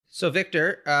So,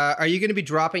 Victor, are you going to be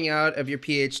dropping out of your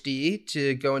PhD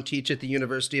to go and teach at the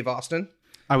University of Austin?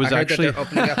 I was actually that they're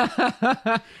opening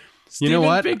up. You know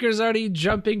what? Steven Pinker's already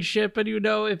jumping ship, and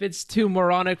if it's too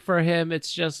moronic for him,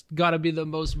 it's just got to be the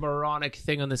most moronic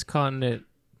thing on this continent.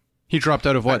 He dropped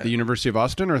out of what? The University of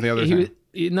Austin or the other thing?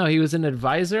 He was an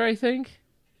advisor, I think.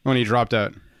 When he dropped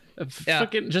out.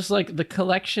 Fucking just like the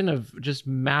collection of just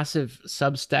massive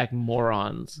Substack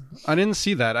morons. I didn't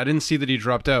see that. I didn't see that he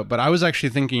dropped out. But I was actually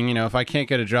thinking, if I can't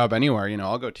get a job anywhere,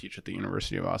 I'll go teach at the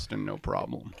University of Austin. No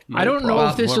problem. I don't know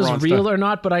if this was real or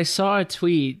not, but I saw a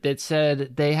tweet that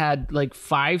said they had like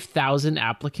 5,000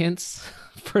 applicants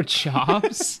for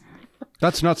jobs.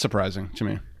 That's not surprising to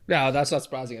me. No, that's not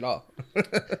surprising at all.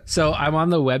 So I'm on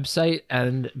the website,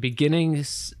 and beginning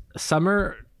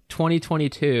summer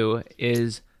 2022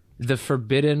 is the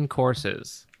forbidden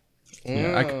courses.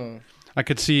 Yeah, I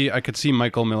could see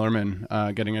Michael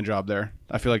Millerman getting a job there.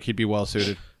 I feel like he'd be well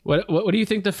suited. What do you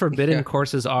think the forbidden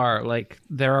courses are? Like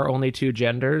there are only two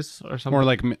genders or something?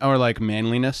 Or like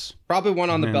manliness. Probably one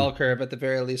on the bell curve at the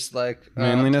very least. Like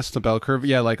manliness, the bell curve.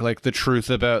 Yeah, like the truth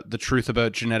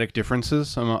about genetic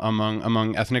differences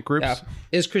among ethnic groups. Yeah.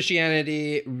 Is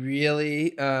Christianity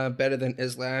really better than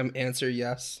Islam? Answer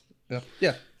yes.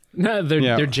 Yeah. No,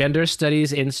 their Gender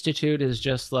Studies Institute is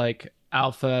just like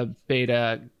alpha,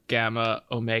 beta, gamma,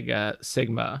 omega,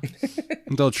 sigma.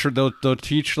 They'll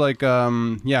teach like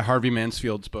Harvey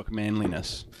Mansfield's book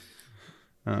Manliness.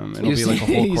 It'll be like a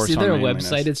whole course you see on their manliness.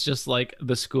 website. It's just like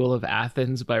the School of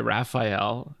Athens by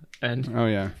Raphael, and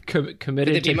committed Could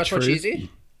they be to much truth. more cheesy?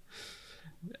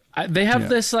 They have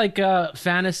this like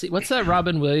fantasy. What's that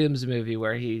Robin Williams movie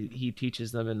where he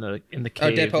teaches them in the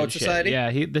cave? Dead Poet Society.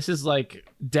 Yeah, this is like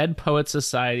Dead Poet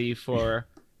Society for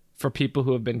people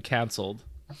who have been canceled.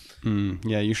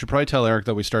 Yeah, you should probably tell Eric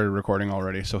that we started recording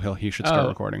already, so he should start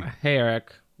recording. Hey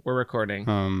Eric, we're recording.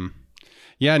 I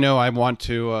want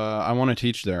to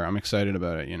teach there. I'm excited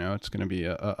about it. It's going to be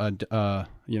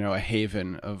a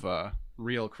haven of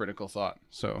real critical thought.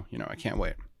 So I can't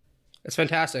wait. It's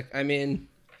fantastic. I mean,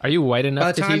 are you white enough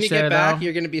by the to time teach you get there, back, though?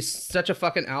 you're going to be such a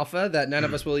fucking alpha that none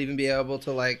of us will even be able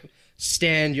to like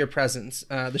stand your presence.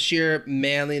 The sheer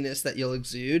manliness that you'll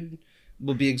exude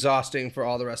will be exhausting for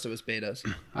all the rest of us betas.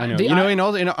 I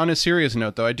know. On a serious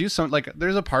note, though, I do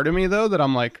there's a part of me though that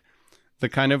I'm like the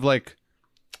kind of like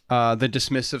the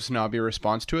dismissive, snobby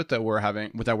response to it that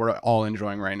we're all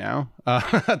enjoying right now.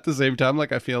 At the same time,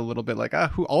 like I feel a little bit like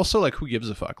who gives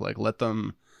a fuck? Like let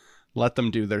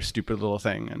them do their stupid little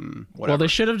thing and whatever. Well, they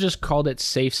should have just called it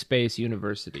Safe Space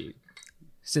University,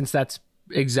 since that's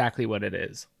exactly what it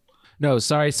is. No,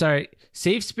 sorry.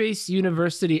 Safe Space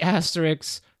University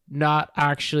asterisk, not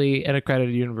actually an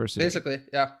accredited university. Basically,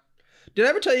 yeah. Did I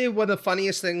ever tell you one of the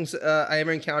funniest things I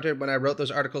ever encountered when I wrote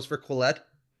those articles for Quillette?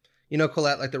 You know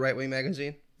Quillette, like the right-wing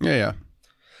magazine? Yeah.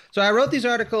 So I wrote these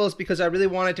articles because I really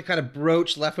wanted to kind of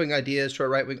broach left-wing ideas to a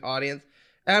right-wing audience,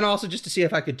 and also just to see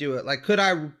if I could do it. Like, could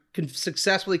I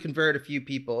successfully convert a few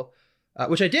people?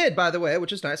 Which I did, by the way,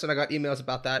 which is nice, and I got emails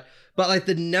about that. But like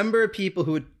the number of people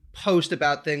who would post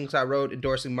about things I wrote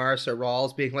endorsing Marcia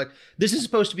Rawls, being like, this is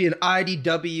supposed to be an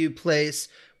IDW place.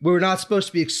 We're not supposed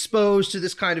to be exposed to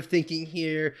this kind of thinking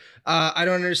here. I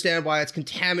don't understand why it's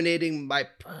contaminating my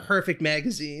perfect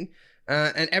magazine.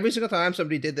 And every single time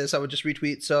somebody did this, I would just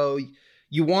retweet. So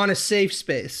you want a safe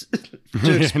space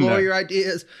to explore your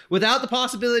ideas without the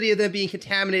possibility of them being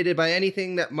contaminated by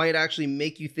anything that might actually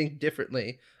make you think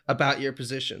differently about your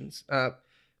positions.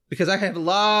 Because I have a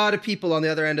lot of people on the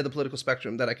other end of the political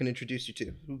spectrum that I can introduce you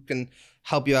to who can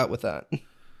help you out with that.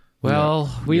 Well,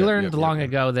 we learned long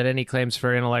ago that any claims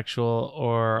for intellectual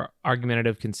or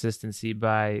argumentative consistency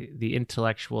by the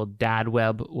intellectual dad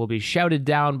web will be shouted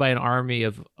down by an army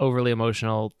of overly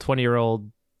emotional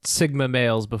 20-year-old Sigma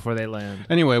males before they land.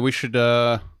 Anyway, we should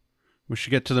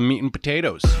get to the meat and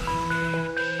potatoes.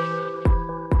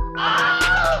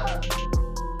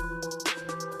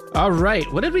 All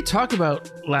right, what did we talk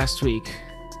about last week?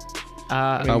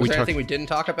 Was there anything we didn't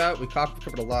talk about? We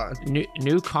covered a lot.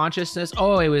 New consciousness.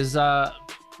 Oh, it was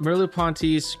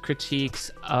Merleau-Ponty's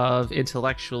critiques of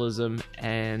intellectualism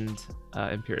and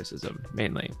empiricism,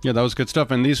 mainly. Yeah, that was good stuff.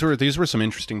 And these were some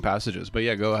interesting passages. But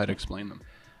yeah, go ahead, explain them.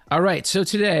 All right. So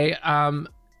today,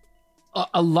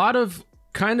 a lot of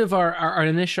kind of our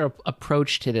initial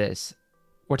approach to this,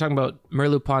 we're talking about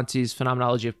Merleau-Ponty's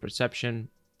phenomenology of perception.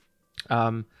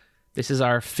 This is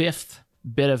our fifth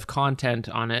bit of content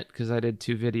on it because I did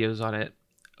 2 videos on it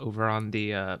over on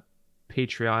the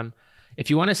Patreon. If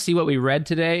you want to see what we read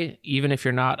today, even if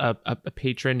you're not a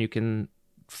patron, you can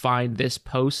find this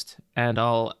post and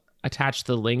I'll attach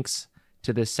the links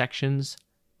to the sections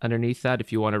underneath that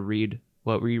if you want to read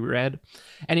what we read.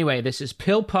 Anyway, this is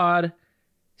Pill Pod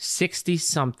 60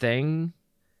 something,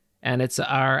 and it's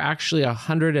our actually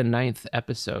 109th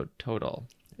episode total.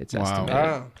 It's estimated.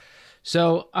 Wow.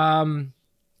 So,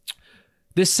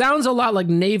 this sounds a lot like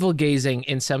navel gazing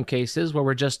in some cases, where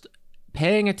we're just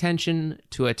paying attention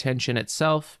to attention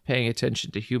itself, paying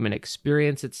attention to human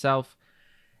experience itself.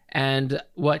 And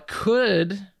what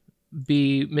could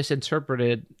be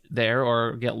misinterpreted there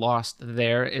or get lost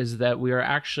there is that we are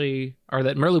actually, or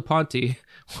that Merleau-Ponty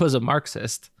was a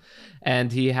Marxist,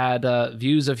 and he had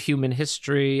views of human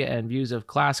history and views of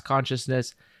class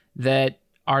consciousness that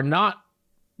are not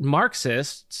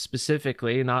Marxist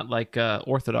specifically, not like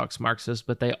orthodox Marxist,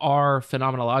 but they are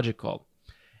phenomenological.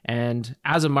 And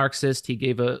as a Marxist, he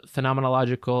gave a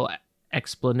phenomenological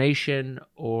explanation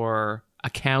or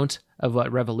account of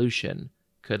what revolution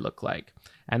could look like.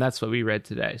 And that's what we read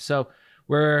today. So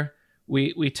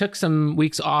we took some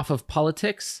weeks off of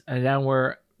politics, and now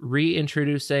we're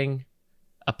reintroducing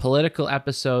a political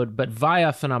episode, but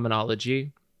via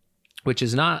phenomenology, which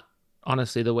is not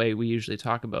honestly the way we usually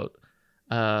talk about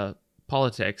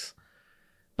politics.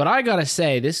 But I gotta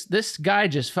say, this guy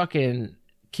just fucking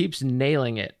keeps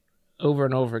nailing it over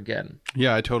and over again.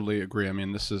 Yeah, I totally agree. I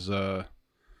mean, this is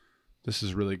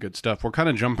really good stuff. We're kind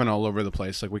of jumping all over the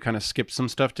place. Like, we kind of skipped some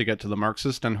stuff to get to the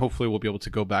Marxist, and hopefully we'll be able to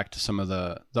go back to some of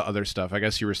the other stuff. I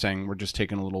guess you were saying we're just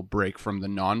taking a little break from the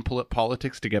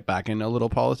non-politics to get back into a little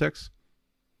politics.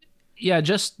 Yeah,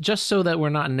 just so that we're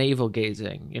not navel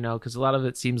gazing, because a lot of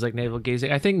it seems like navel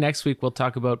gazing. I think next week we'll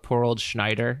talk about poor old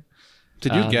Schneider.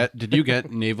 Did you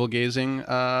get navel gazing?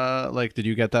 Did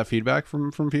you get that feedback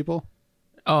from people?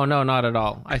 Oh no, not at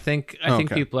all. I think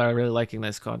people are really liking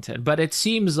this content, but it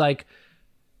seems like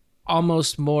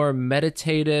almost more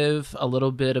meditative, a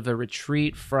little bit of a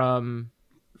retreat from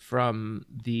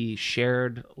the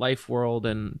shared life world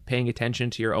and paying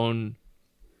attention to your own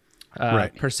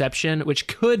perception, which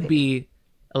could be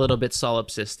a little bit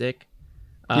solipsistic.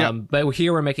 But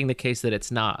here we're making the case that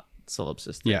it's not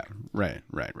solipsistic. Yeah, right.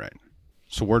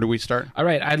 So where do we start? All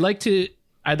right, I'd like to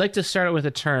start it with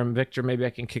a term. Victor, maybe I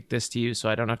can kick this to you so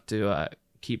I don't have to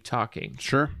keep talking.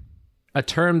 Sure. A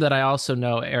term that I also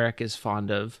know Eric is fond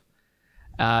of,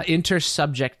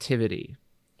 intersubjectivity.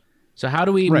 So how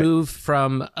do we move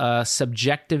from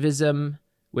subjectivism,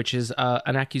 which is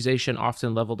an accusation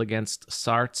often leveled against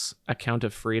Sartre's account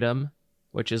of freedom,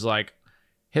 which is like,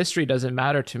 history doesn't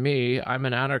matter to me. I'm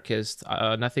an anarchist.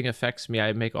 Nothing affects me.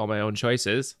 I make all my own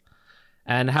choices.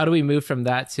 And how do we move from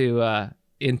that to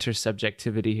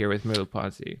intersubjectivity here with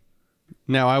Merleau-Ponty?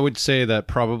 Now, I would say that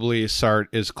probably Sartre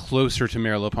is closer to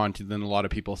Merleau-Ponty than a lot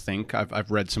of people think. I've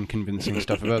read some convincing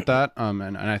stuff about that,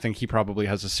 and I think he probably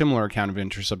has a similar account of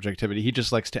intersubjectivity. He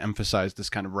just likes to emphasize this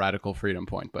kind of radical freedom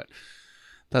point, but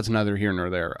that's neither here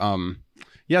nor there.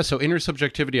 So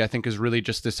intersubjectivity, I think, is really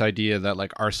just this idea that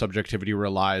like our subjectivity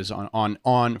relies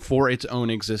on for its own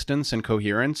existence and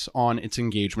coherence on its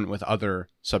engagement with other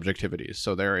subjectivities.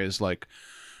 So there is like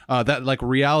that like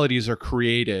realities are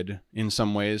created in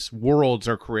some ways, worlds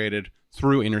are created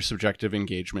through intersubjective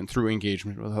engagement, through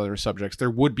engagement with other subjects.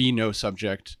 There would be no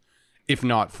subject if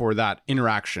not for that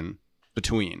interaction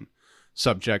between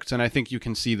subjects. And I think you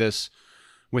can see this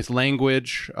with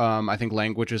language. I think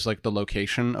language is like the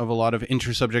location of a lot of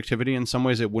intersubjectivity. In some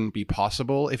ways, it wouldn't be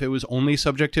possible if it was only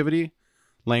subjectivity.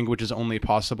 Language is only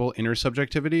possible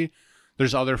intersubjectivity.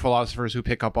 There's other philosophers who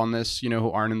pick up on this,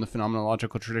 who aren't in the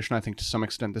phenomenological tradition. I think to some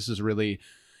extent this is really,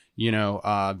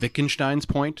 Wittgenstein's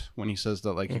point when he says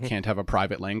that like you can't have a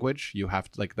private language. You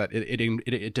have to like that.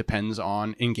 It depends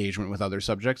on engagement with other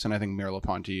subjects. And I think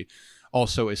Merleau-Ponty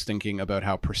also is thinking about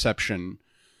how perception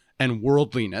and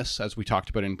worldliness, as we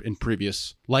talked about in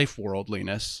previous life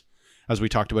worldliness, as we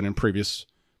talked about in previous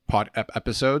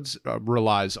episodes,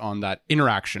 relies on that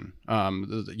interaction.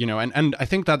 And I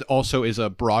think that also is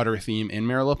a broader theme in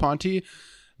Merleau-Ponty,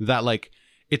 that like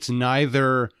it's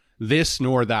neither this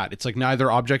nor that. It's like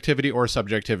neither objectivity or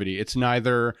subjectivity. It's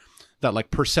neither that like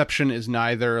perception is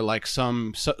neither like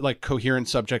some like coherent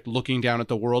subject looking down at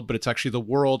the world, but it's actually the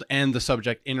world and the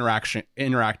subject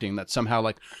interacting. That somehow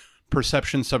like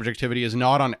perception subjectivity is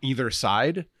not on either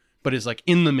side, but is like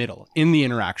in the middle, in the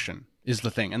interaction is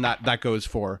the thing. And that goes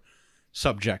for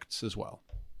subjects as well.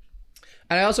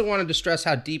 And I also wanted to stress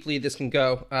how deeply this can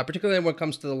go, particularly when it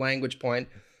comes to the language point.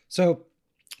 So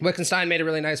Wittgenstein made a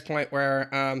really nice point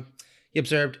where he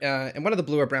observed in one of the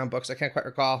Blue or Brown books, I can't quite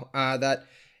recall, that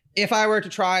if I were to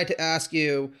try to ask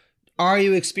you, are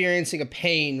you experiencing a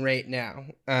pain right now?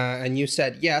 And you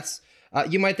said yes.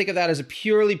 you might think of that as a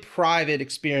purely private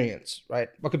experience, right?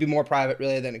 What could be more private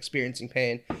really than experiencing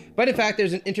pain? But in fact,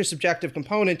 there's an intersubjective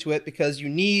component to it because you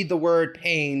need the word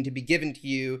pain to be given to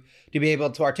you to be able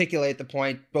to articulate the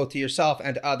point both to yourself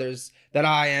and to others that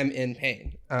I am in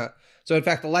pain. So in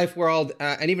fact, the life world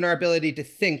and even our ability to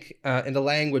think in the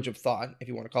language of thought, if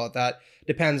you want to call it that,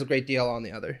 depends a great deal on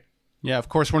the other. Yeah, of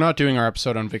course, we're not doing our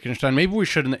episode on Wittgenstein. Maybe we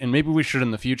should, and maybe we should in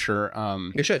the future.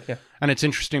 You should, yeah. And it's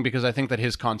interesting because I think that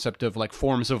his concept of like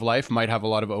forms of life might have a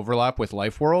lot of overlap with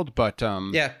Life World, but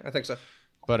yeah, I think so.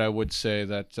 But I would say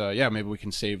that maybe we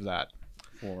can save that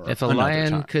for if a another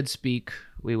lion time. could speak,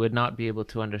 we would not be able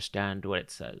to understand what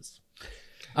it says.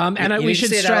 And You we need should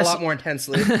to say stress that a lot more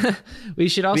intensely. we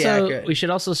should accurate.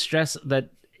 also stress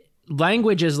that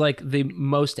language is like the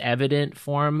most evident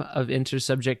form of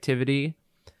intersubjectivity,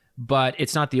 but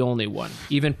it's not the only one.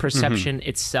 Even perception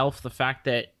itself, the fact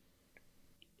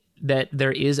that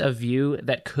there is a view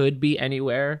that could be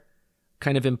anywhere,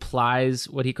 kind of implies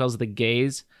what he calls the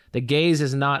gaze. The gaze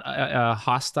is not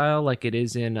hostile like it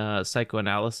is in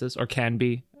psychoanalysis, or can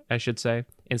be, I should say,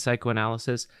 in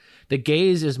psychoanalysis. The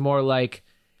gaze is more like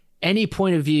any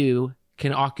point of view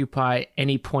can occupy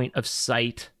any point of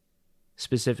sight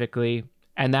specifically,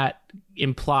 and that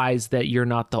implies that you're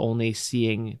not the only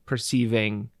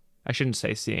perceiving. I shouldn't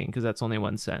say seeing because that's only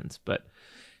one sense, but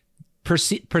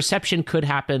perception could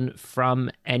happen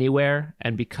from anywhere,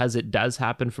 and because it does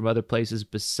happen from other places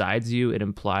besides you, it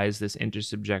implies this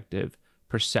intersubjective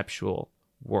perceptual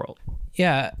world.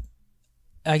 Yeah,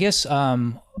 I guess I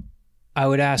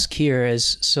would ask here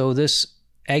is, so this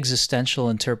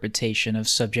existential interpretation of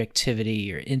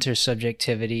subjectivity or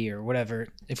intersubjectivity or whatever,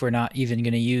 if we're not even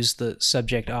going to use the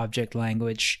subject-object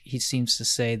language, he seems to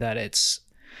say that it's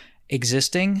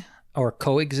existing or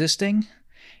coexisting,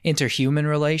 interhuman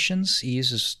relations. He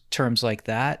uses terms like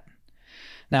that.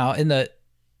 Now, in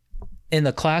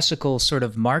the classical sort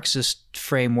of Marxist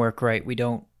framework, right,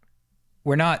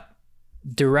 we're not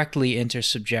directly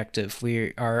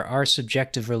intersubjective. Our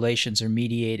subjective relations are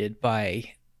mediated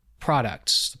by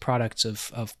the products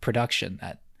of production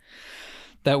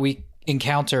that we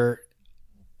encounter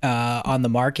on the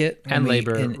market, And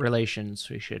labor relations,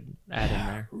 we should add in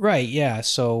there. Right, yeah.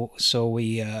 So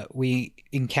we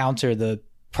encounter the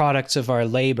products of our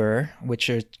labor, which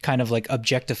are kind of like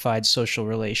objectified social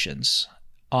relations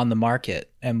on the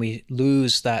market, and we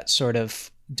lose that sort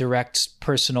of direct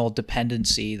personal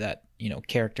dependency that,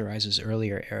 characterizes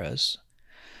earlier eras.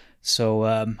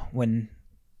 So when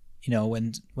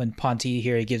Ponty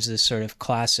here, he gives this sort of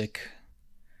classic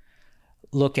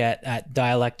look at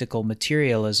dialectical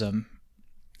materialism,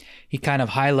 he kind of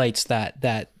highlights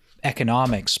that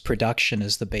economics, production,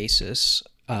 is the basis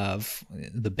of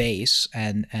the base,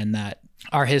 and that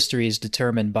our history is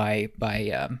determined by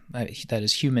that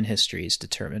is, human history is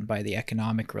determined by the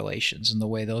economic relations and the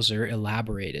way those are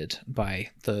elaborated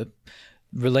by the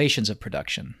relations of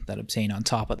production that obtain on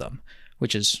top of them,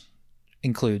 which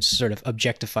includes sort of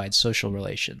objectified social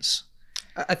relations.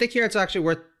 I think here it's actually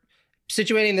worth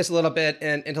situating this a little bit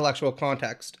in intellectual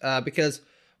context, because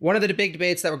one of the big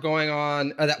debates that was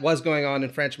going on in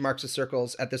French Marxist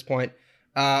circles at this point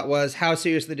was how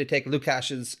seriously to take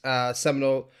Lukács's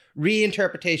seminal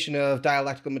reinterpretation of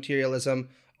dialectical materialism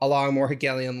along more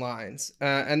Hegelian lines.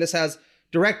 And this has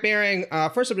direct bearing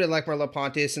for somebody like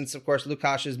Merleau-Ponty, since, of course,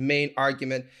 Lukács's main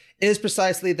argument is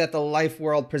precisely that the life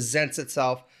world presents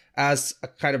itself as a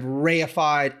kind of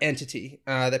reified entity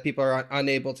that people are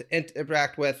unable to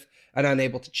interact with and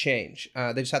unable to change.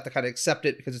 They just have to kind of accept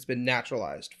it because it's been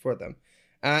naturalized for them.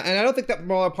 And I don't think that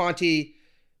Merleau-Ponty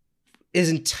is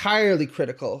entirely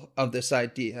critical of this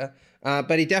idea,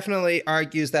 but he definitely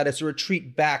argues that it's a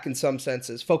retreat back in some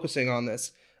senses, focusing on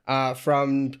this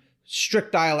from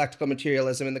strict dialectical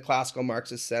materialism in the classical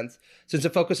Marxist sense, since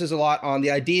it focuses a lot on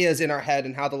the ideas in our head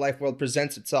and how the life world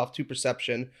presents itself to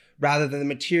perception, rather than the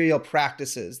material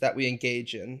practices that we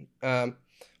engage in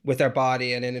with our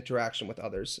body and in interaction with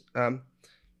others.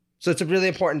 So it's a really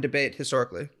important debate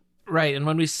historically. Right, and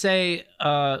when we say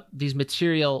these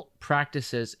material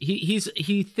practices,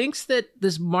 he thinks that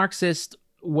this Marxist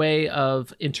way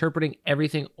of interpreting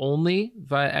everything only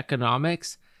via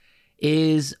economics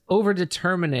is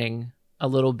over-determining a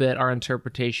little bit our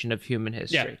interpretation of human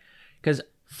history. Because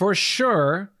for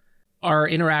sure, our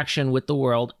interaction with the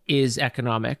world is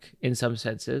economic in some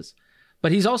senses,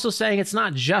 but he's also saying it's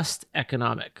not just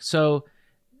economic. So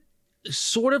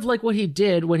sort of like what he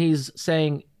did when he's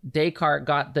saying Descartes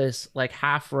got this like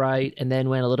half right and then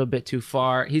went a little bit too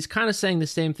far, he's kind of saying the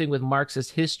same thing with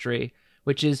Marxist history,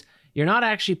 which is you're not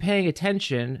actually paying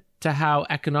attention to how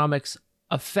economics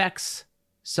affects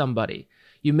somebody.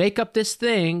 you make up this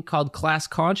thing called class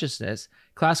consciousness.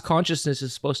 Class consciousness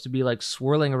is supposed to be like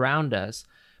swirling around us,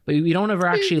 but we don't ever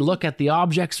actually look at the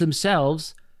objects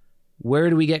themselves. Where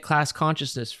do we get class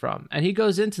consciousness from? And he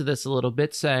goes into this a little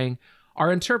bit, saying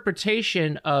our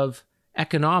interpretation of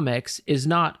economics is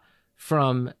not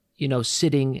from,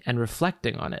 sitting and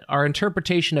reflecting on it. Our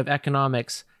interpretation of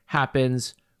economics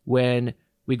happens when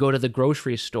we go to the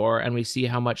grocery store and we see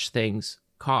how much things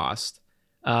cost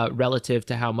relative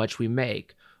to how much we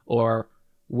make, or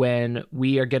when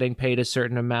we are getting paid a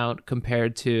certain amount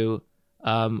compared to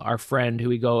our friend who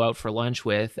we go out for lunch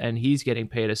with, and he's getting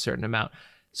paid a certain amount.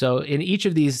 So in each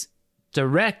of these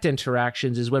direct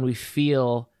interactions is when we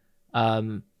feel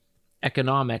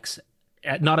economics,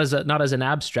 not as an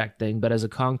abstract thing, but as a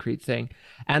concrete thing.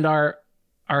 And our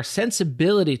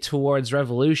sensibility towards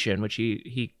revolution, which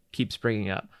he keeps bringing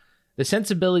up, the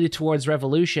sensibility towards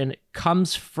revolution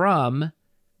comes from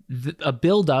a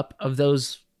buildup of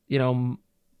those,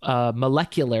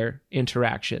 molecular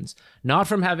interactions, not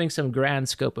from having some grand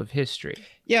scope of history.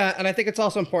 Yeah, and I think it's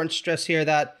also important to stress here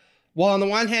that while on the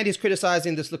one hand he's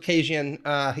criticizing this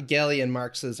Lukasian Hegelian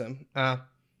Marxism,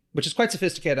 which is quite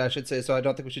sophisticated, I should say, so I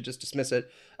don't think we should just dismiss it.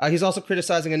 He's also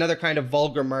criticizing another kind of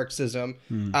vulgar Marxism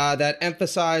that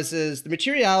emphasizes the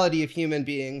materiality of human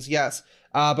beings, yes,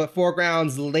 but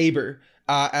foregrounds labor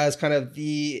as kind of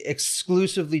the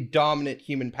exclusively dominant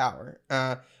human power,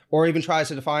 or even tries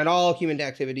to define all human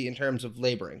activity in terms of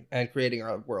laboring and creating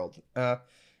our world.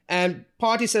 And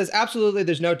Ponty says, absolutely,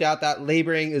 there's no doubt that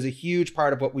laboring is a huge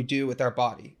part of what we do with our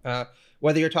body.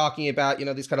 Whether you're talking about,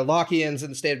 these kind of Lockeans in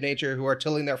the state of nature who are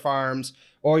tilling their farms,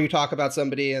 or you talk about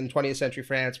somebody in 20th century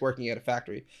France working at a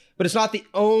factory. But it's not the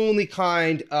only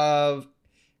kind of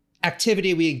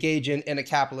activity we engage in a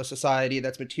capitalist society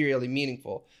that's materially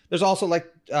meaningful. There's also, like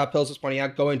Pils was pointing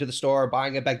out, going to the store,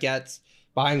 buying a baguette,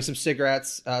 buying some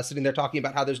cigarettes, sitting there talking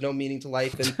about how there's no meaning to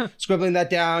life and scribbling that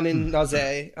down in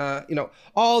nausea.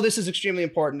 All this is extremely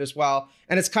important as well.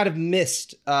 And it's kind of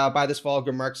missed by this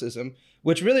vulgar Marxism,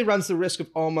 which really runs the risk of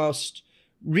almost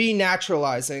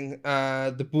renaturalizing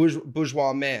the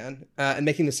bourgeois man and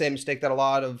making the same mistake that a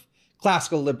lot of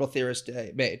classical liberal theorists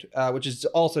made, which is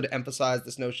also to emphasize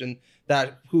this notion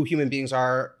that who human beings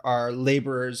are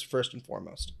laborers first and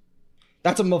foremost.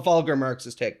 That's a vulgar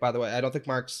Marxist take, by the way. I don't think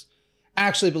Marx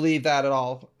actually believed that at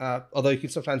all, although you can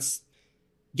sometimes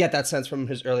get that sense from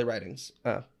his early writings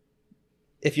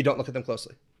if you don't look at them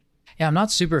closely. Yeah, I'm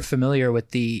not super familiar with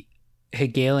the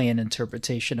Hegelian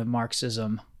interpretation of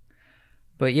Marxism,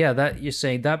 but yeah, that you're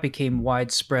saying that became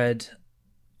widespread,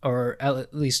 or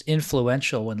at least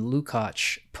influential, when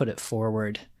Lukács put it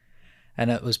forward,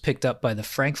 and it was picked up by the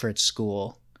Frankfurt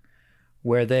School,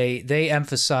 where they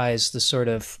emphasize the sort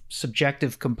of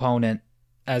subjective component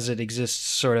as it exists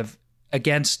sort of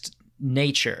against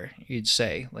nature, you'd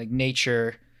say. Like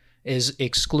nature is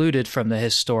excluded from the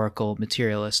historical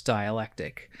materialist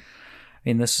dialectic. I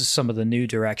mean, this is some of the new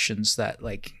directions that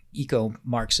like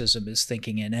eco-Marxism is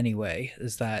thinking in anyway,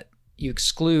 is that you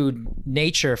exclude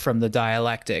nature from the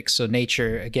dialectic. So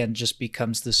nature, again, just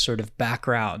becomes this sort of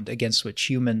background against which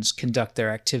humans conduct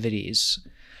their activities.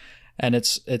 And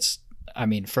it's I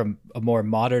mean, from a more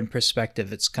modern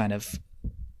perspective, it's kind of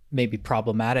maybe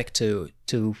problematic to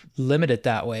limit it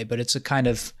that way, but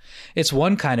it's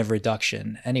one kind of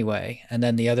reduction anyway. And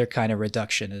then the other kind of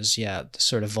reduction is, the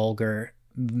sort of vulgar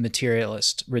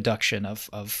materialist reduction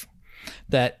of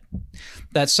that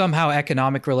somehow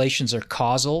economic relations are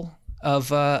causal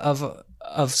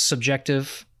of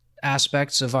subjective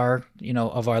aspects of our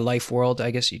life world,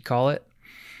 I guess you'd call it,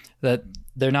 that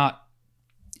they're not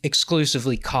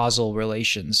exclusively causal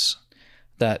relations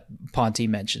that Ponty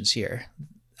mentions here.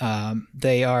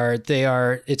 They are.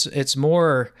 It's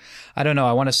more. I don't know.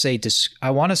 I want to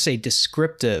say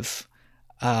descriptive,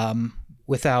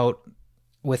 without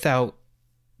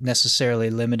necessarily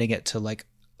limiting it to like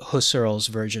Husserl's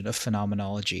version of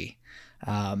phenomenology.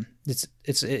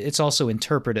 It's also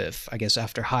interpretive, I guess,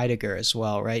 after Heidegger as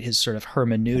well, right? His sort of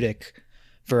hermeneutic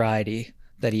variety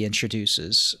that he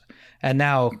introduces. And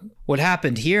now what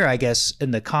happened here, I guess,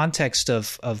 in the context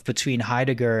of between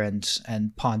Heidegger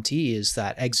and Ponty, is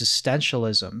that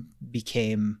existentialism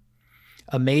became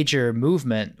a major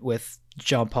movement with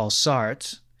Jean-Paul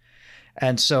Sartre.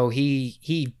 And so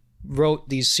he wrote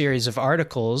these series of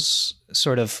articles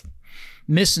sort of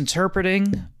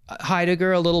misinterpreting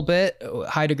Heidegger a little bit,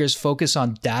 Heidegger's focus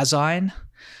on Dasein.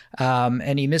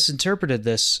 And he misinterpreted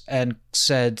this and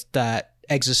said that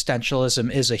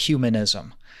existentialism is a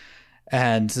humanism.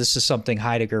 And this is something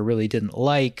Heidegger really didn't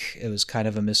like. It was kind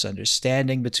of a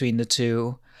misunderstanding between the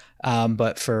two.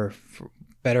 But for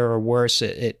better or worse,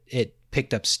 it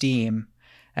picked up steam.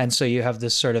 And so you have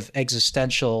this sort of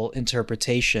existential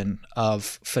interpretation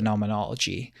of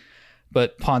phenomenology.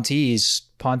 But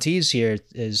Pontes here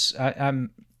is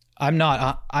I'm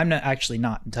not actually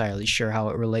not entirely sure how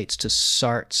it relates to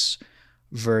Sartre's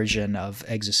version of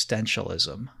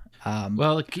existentialism.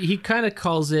 Well, he kind of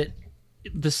calls it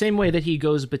the same way that he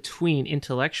goes between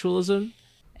intellectualism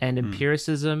and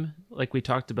empiricism, like we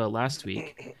talked about last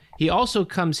week. He also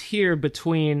comes here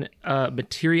between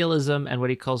materialism and what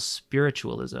he calls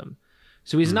spiritualism.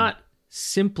 So he's not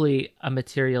simply a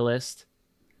materialist,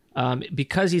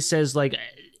 because he says, like,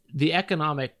 the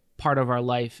economic part of our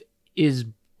life is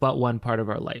but one part of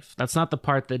our life. That's not the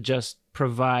part that just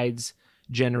provides,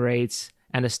 generates,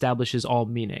 and establishes all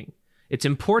meaning. It's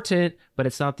important, but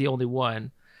it's not the only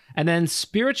one. And then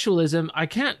spiritualism,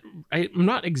 I'm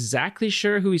not exactly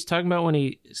sure who he's talking about when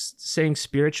he's saying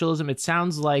spiritualism. It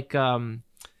sounds like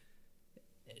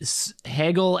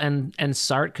Hegel and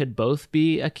Sartre could both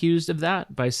be accused of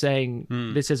that by saying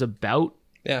this is about,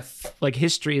 like,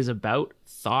 history is about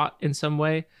thought in some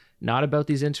way, not about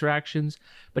these interactions.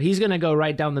 But he's going to go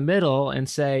right down the middle and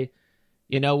say,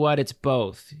 you know what, it's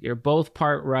both. You're both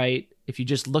part right. If you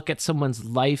just look at someone's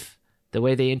life, the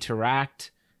way they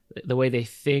interact, the way they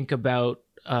think about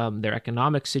their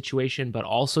economic situation, but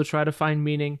also try to find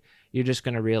meaning, you're just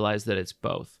going to realize that it's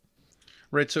both.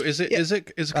 Right. So is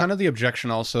it kind of the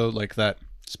objection also, like, that,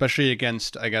 especially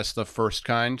against, I guess, the first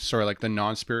kind, sort of like the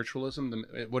non-spiritualism?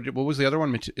 What was the other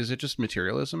one? Is it just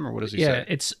materialism, or what does he say? Yeah,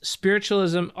 it's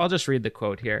spiritualism. I'll just read the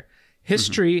quote here.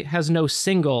 History has no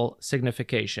single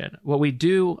signification. What we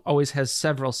do always has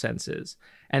several senses.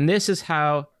 And this is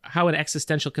how an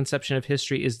existential conception of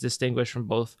history is distinguished from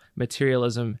both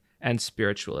materialism and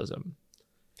spiritualism.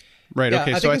 Right. Yeah,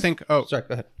 okay. I think sorry, go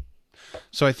ahead.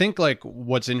 So I think, like,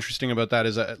 what's interesting about that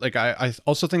is like I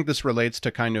also think this relates to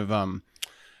kind of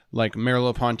like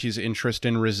Merleau-Ponty's interest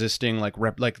in resisting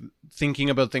like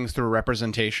thinking about things through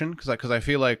representation, because I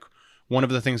feel like one of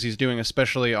the things he's doing,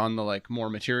 especially on the like more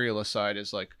materialist side,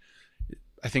 is like,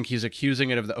 I think he's accusing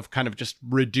it of kind of just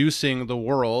reducing the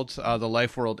world, the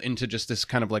life world, into just this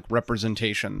kind of like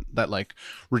representation that like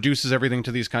reduces everything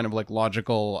to these kind of like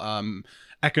logical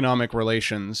economic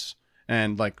relations.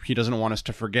 And like, he doesn't want us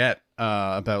to forget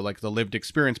about like the lived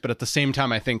experience. But at the same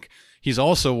time, I think he's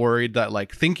also worried that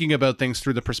like thinking about things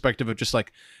through the perspective of just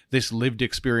like this lived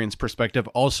experience perspective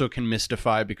also can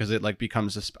mystify, because it like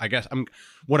becomes this, I guess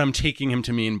what I'm taking him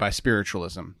to mean by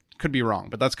spiritualism. Could be wrong,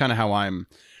 but that's kind of how I'm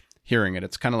hearing it.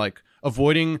 It's kind of like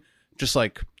avoiding just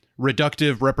like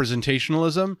reductive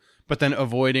representationalism, but then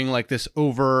avoiding like this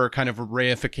over kind of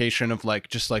reification of like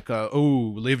just like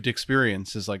lived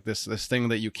experience is like this thing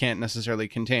that you can't necessarily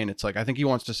contain. It's like, I think he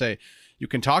wants to say you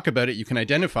can talk about it, you can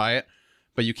identify it,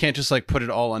 but you can't just like put it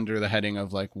all under the heading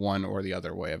of like one or the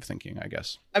other way of thinking, I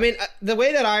guess. I mean, the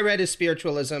way that I read his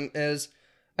spiritualism is,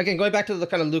 again, going back to the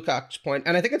kind of Lukács point,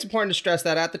 and I think it's important to stress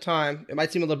that at the time, it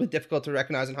might seem a little bit difficult to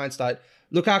recognize in hindsight,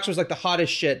 Lukács was like the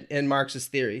hottest shit in Marx's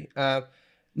theory.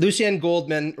 Lucien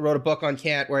Goldman wrote a book on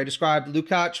Kant where he described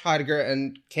Lukács, Heidegger,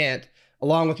 and Kant,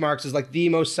 along with Marx, as like the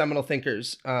most seminal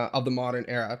thinkers of the modern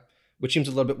era, which seems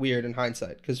a little bit weird in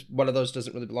hindsight because one of those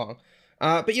doesn't really belong.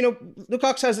 But, you know,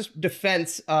 Lukács has this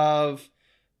defense of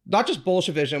not just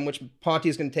Bolshevism, which Ponty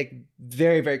is going to take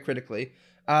very, very critically,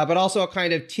 but also a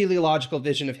kind of teleological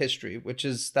vision of history, which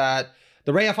is that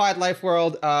the reified life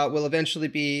world will eventually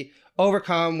be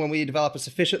overcome when we develop a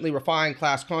sufficiently refined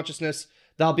class consciousness.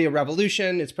 There'll be a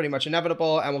revolution. It's pretty much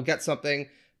inevitable. And we'll get something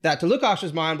that to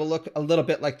Lukács's mind will look a little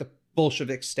bit like the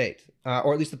Bolshevik state,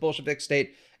 or at least the Bolshevik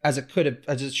state as it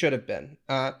should have been.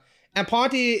 And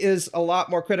Ponty is a lot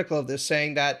more critical of this,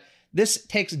 saying that this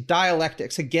takes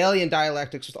dialectics, Hegelian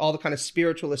dialectics with all the kind of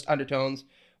spiritualist undertones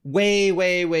way,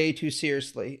 way, way too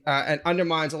seriously, and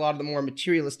undermines a lot of the more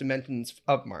materialist dimensions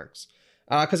of Marx.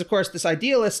 Because, of course, this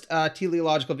idealist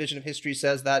teleological vision of history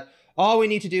says that all we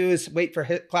need to do is wait for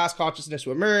class consciousness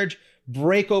to emerge,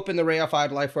 break open the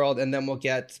reified life world, and then we'll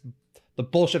get the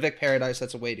Bolshevik paradise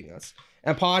that's awaiting us.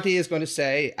 And Ponty is going to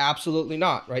say, absolutely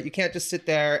not, right? You can't just sit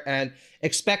there and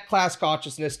expect class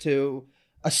consciousness to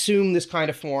assume this kind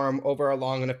of form over a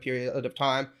long enough period of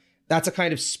time. That's a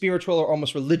kind of spiritual or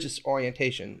almost religious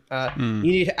orientation. You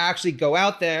need to actually go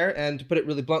out there and, to put it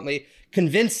really bluntly,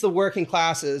 convince the working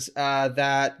classes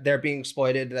that they're being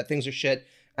exploited, that things are shit,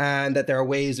 and that there are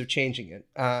ways of changing it.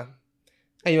 And,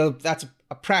 you know, that's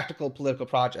a practical political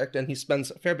project, and he spends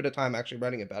a fair bit of time actually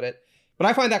writing about it. But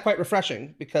I find that quite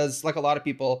refreshing because, like a lot of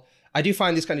people, I do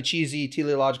find these kind of cheesy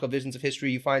teleological visions of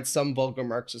history you find some vulgar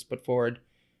Marxists put forward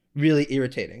really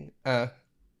irritating.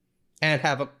 and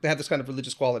have this kind of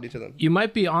religious quality to them. You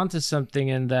might be onto something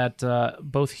in that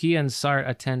both he and Sartre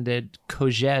attended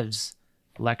Kojève's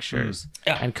lectures,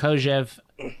 and Kojève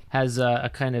has a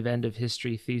kind of end of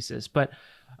history thesis. But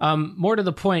more to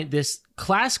the point, this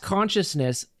class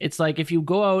consciousness, it's like if you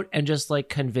go out and just like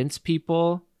convince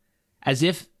people as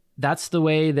if that's the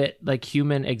way that like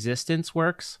human existence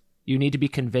works, you need to be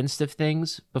convinced of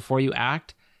things before you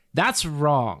act. That's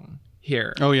wrong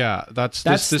here. Oh yeah, that's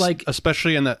this, like,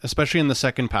 especially in the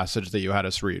second passage that you had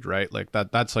us read, right? Like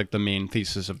that's like the main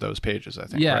thesis of those pages, I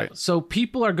think. Yeah. Right? So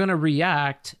people are going to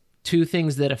react to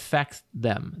things that affect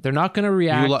them. They're not going to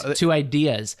react to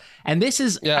ideas. And this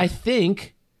is, I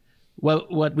think,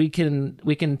 what we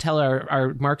can tell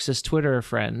our Marxist Twitter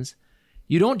friends.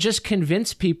 You don't just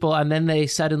convince people and then they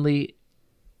suddenly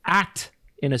act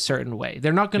in a certain way.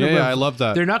 They're not going to. I love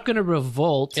that. They're not going to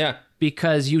revolt. Yeah.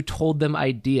 Because you told them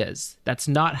ideas. That's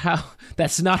not how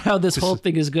this whole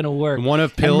thing is going to work. One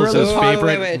of Pill's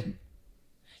favorite. Wait.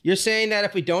 You're saying that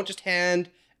if we don't just hand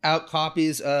out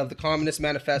copies of the Communist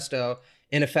Manifesto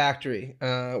in a factory,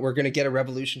 we're going to get a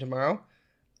revolution tomorrow?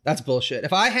 That's bullshit.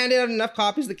 If I handed out enough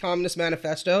copies of the Communist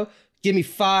Manifesto, give me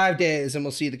 5 days and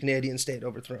we'll see the Canadian state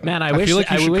overthrown. Man, I wish they would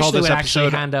actually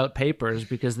hand out papers,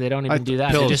 because they don't even do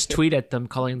that. They just tweet at them,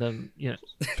 calling them,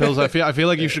 Pills, I feel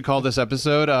like you should call this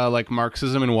episode like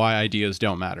Marxism and Why Ideas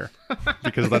Don't Matter,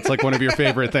 because that's like one of your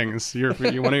favorite things.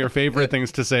 One of your favorite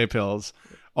things to say, Pills,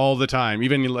 all the time.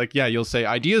 Even like, you'll say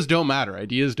ideas don't matter.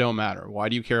 Ideas don't matter. Why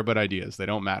do you care about ideas? They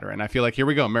don't matter. And I feel like here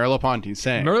we go. Merleau-Ponty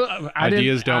saying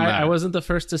ideas don't matter. I wasn't the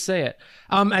first to say it.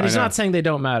 And he's not saying they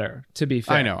don't matter, to be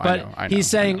fair. I know. He's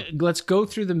saying let's go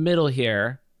through the middle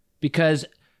here, because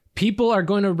people are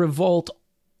going to revolt,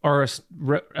 or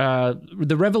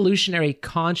the revolutionary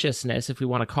consciousness, if we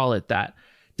want to call it that,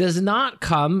 does not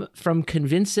come from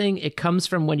convincing. It comes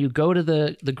from when you go to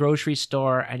the grocery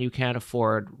store and you can't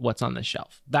afford what's on the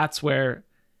shelf. That's where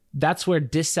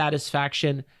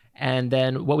dissatisfaction and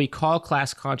then what we call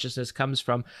class consciousness comes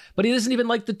from. But he doesn't even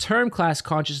like the term class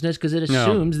consciousness, because it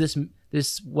assumes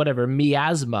this whatever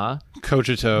miasma,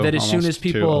 cogito, that as soon as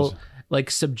people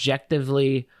like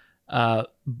subjectively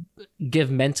give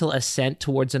mental assent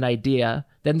towards an idea,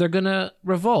 then they're gonna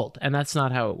revolt, and that's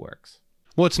not how it works.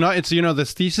 Well, it's not. It's,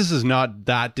 this thesis is not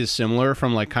that dissimilar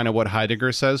from like kind of what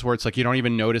Heidegger says, where it's like you don't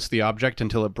even notice the object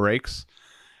until it breaks.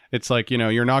 It's like,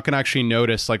 you're not going to actually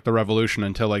notice like the revolution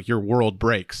until like your world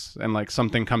breaks and like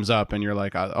something comes up and you're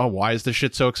like, oh, why is this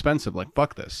shit so expensive? Like,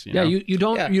 fuck this. You know? You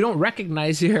don't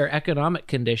recognize your economic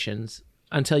conditions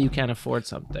until you can't afford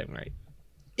something, right?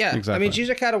 Yeah, exactly. I mean,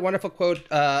 Zizek had a wonderful quote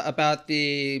about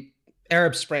the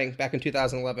Arab Spring back in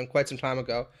 2011, quite some time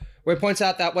ago, where he points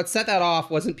out that what set that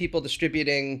off wasn't people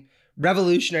distributing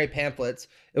revolutionary pamphlets.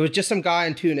 It was just some guy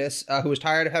in Tunis who was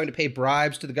tired of having to pay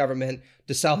bribes to the government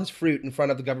to sell his fruit in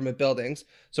front of the government buildings.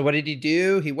 So what did he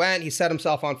do? He set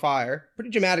himself on fire.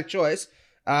 Pretty dramatic choice.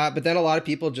 But then a lot of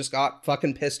people just got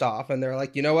fucking pissed off, and they're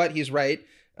like, you know what? He's right.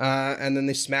 And then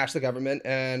they smashed the government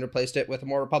and replaced it with a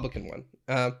more Republican one.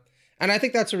 And I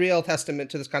think that's a real testament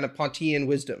to this kind of Pontian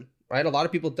wisdom, right? A lot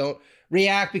of people don't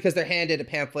react because they're handed a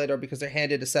pamphlet or because they're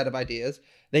handed a set of ideas.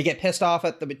 They get pissed off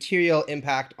at the material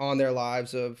impact on their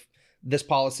lives of this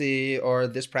policy or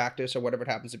this practice or whatever it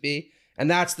happens to be. And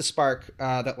that's the spark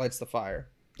that lights the fire,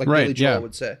 like Billy Joel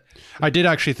would say. I did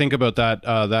actually think about that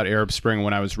Arab Spring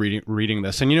when I was reading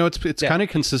this. And, it's kind of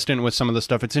consistent with some of the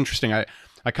stuff. It's interesting.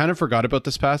 I kind of forgot about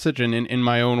this passage, and in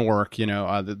my own work,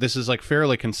 this is like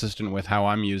fairly consistent with how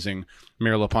I'm using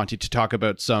Merleau-Ponty to talk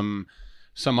about some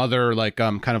other like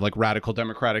kind of like radical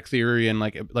democratic theory and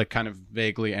like kind of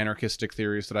vaguely anarchistic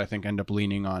theories that I think end up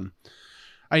leaning on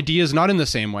ideas, not in the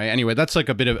same way. Anyway, that's like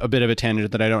a bit of a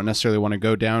tangent that I don't necessarily want to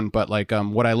go down. But like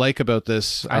what I like about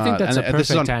this, I think that's a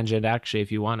perfect tangent, actually,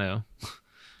 if you want to.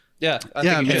 Yeah,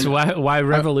 it's why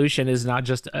revolution is not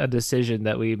just a decision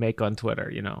that we make on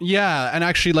Twitter, Yeah, and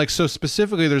actually, like, so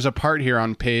specifically, there's a part here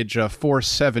on page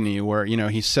 470 where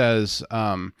he says,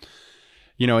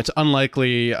 it's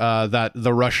unlikely that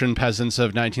the Russian peasants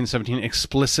of 1917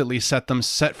 explicitly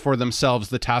set for themselves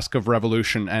the task of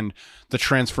revolution and the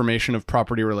transformation of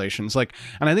property relations. Like,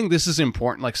 and I think this is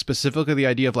important, like specifically the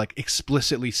idea of like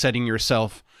explicitly setting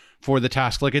yourself for the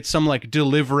task. Like, it's some like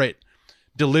deliberate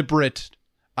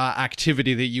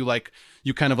activity that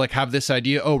you kind of like have this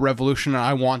idea, revolution, and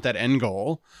I want that end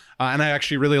goal. And I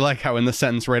actually really like how in the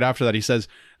sentence right after that he says,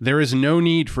 there is no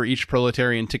need for each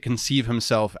proletarian to conceive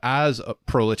himself as a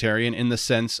proletarian in the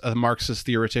sense a Marxist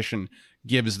theoretician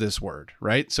gives this word,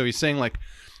 right? So he's saying like,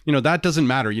 that doesn't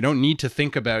matter. You don't need to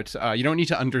think about, you don't need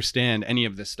to understand any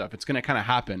of this stuff. It's going to kind of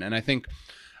happen. And I think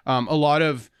a lot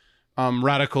of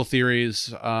radical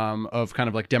theories of kind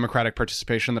of like democratic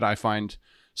participation that I find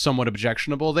somewhat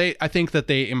objectionable. I think that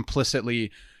they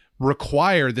implicitly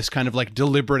require this kind of like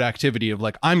deliberate activity of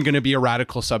like, I'm going to be a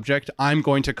radical subject. I'm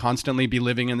going to constantly be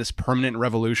living in this permanent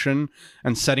revolution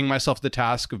and setting myself the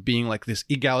task of being like this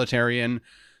egalitarian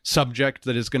subject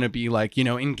that is going to be like, you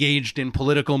know, engaged in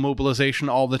political mobilization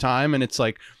all the time. And it's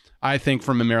like, I think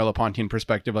from a Merleau-Pontian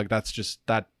perspective, like that's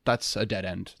a dead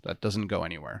end. That doesn't go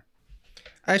anywhere.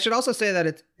 I should also say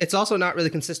that it's also not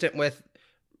really consistent with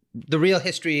the real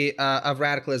history of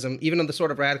radicalism, even of the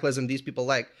sort of radicalism these people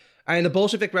like. I mean, the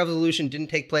Bolshevik Revolution didn't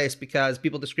take place because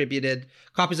people distributed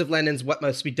copies of Lenin's What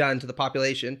Must Be Done to the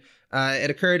population. It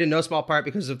occurred in no small part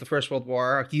because of the First World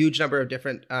War, a huge number of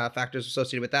different factors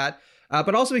associated with that,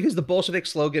 but also because the Bolshevik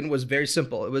slogan was very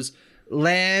simple. It was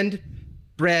land,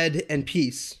 bread, and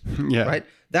peace, Yeah. right?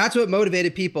 That's what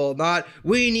motivated people, not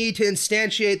we need to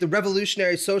instantiate the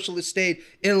revolutionary socialist state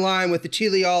in line with the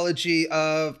teleology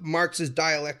of Marx's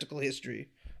dialectical history.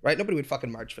 Right? Nobody would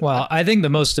fucking march for that. Well, I think the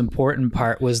most important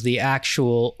part was the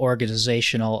actual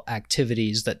organizational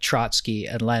activities that Trotsky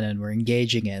and Lenin were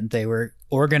engaging in. They were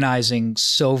organizing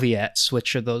Soviets,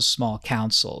 which are those small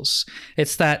councils.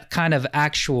 It's that kind of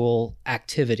actual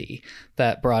activity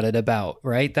that brought it about,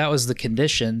 right? That was the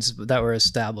conditions that were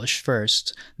established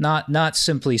first. Not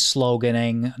simply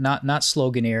sloganing, not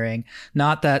sloganeering,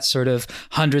 not that sort of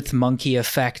 100th monkey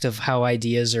effect of how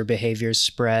ideas or behaviors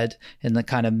spread in the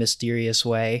kind of mysterious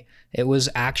way. It was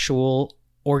actual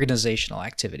organizational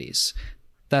activities.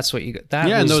 That's what you got. That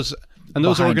yeah, was and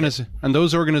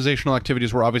those organizational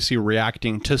activities were obviously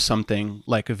reacting to something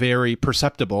like very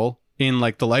perceptible in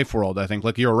like the life world. I think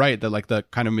like you're right that like the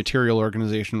kind of material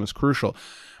organization was crucial.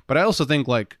 But I also think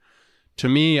like, to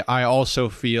me, I also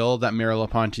feel that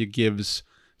Merleau-Ponty gives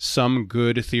some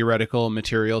good theoretical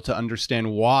material to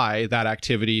understand why that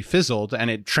activity fizzled and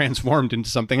it transformed into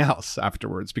something else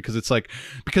afterwards, because it's like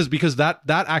because that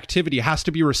activity has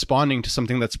to be responding to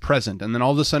something that's present, and then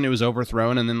all of a sudden it was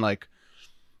overthrown, and then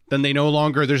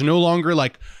there's no longer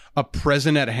like a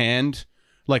present at hand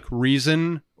like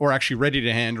reason, or actually ready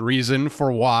to hand reason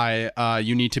for why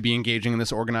you need to be engaging in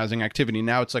this organizing activity.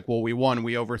 Now it's like, well, we won,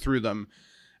 we overthrew them.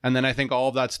 And then I think all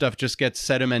of that stuff just gets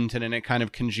sedimented and it kind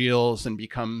of congeals and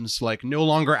becomes like no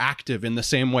longer active in the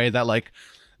same way that like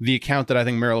the account that I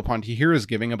think Merleau-Ponty here is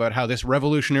giving about how this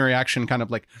revolutionary action kind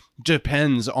of like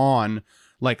depends on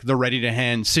like the ready to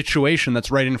hand situation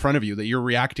that's right in front of you that you're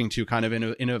reacting to kind of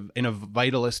in a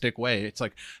vitalistic way. It's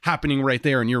like happening right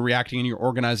there and you're reacting and you're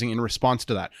organizing in response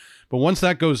to that. But once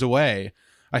that goes away,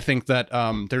 I think that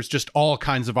there's just all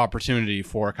kinds of opportunity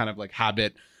for kind of like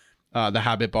habit, the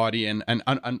habit body and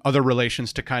other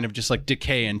relations to kind of just like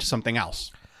decay into something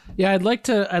else. Yeah, I'd like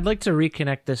to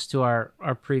reconnect this to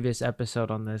our previous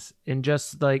episode on this, in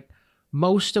just like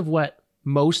most of what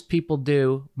most people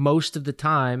do most of the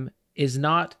time is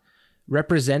not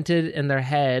represented in their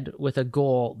head with a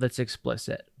goal that's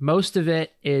explicit. Most of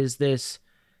it is this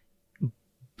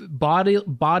body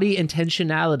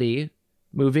intentionality,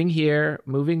 moving here,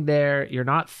 moving there. You're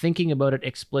not thinking about it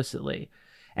explicitly.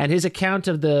 And his account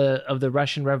of the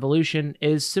Russian Revolution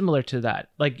is similar to that.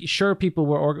 Like, sure, people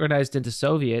were organized into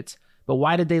Soviets, but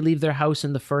why did they leave their house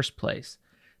in the first place?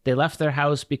 They left their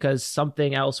house because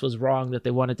something else was wrong that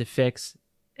they wanted to fix,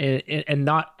 and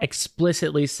not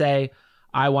explicitly say,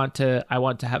 I want to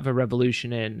have a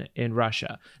revolution in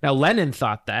Russia. Now, Lenin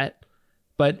thought that,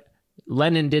 but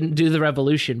Lenin didn't do the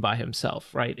revolution by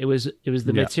himself, right? It was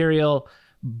the material,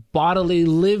 bodily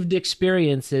lived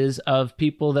experiences of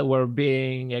people that were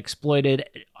being exploited,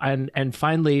 and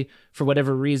finally, for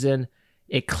whatever reason,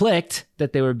 it clicked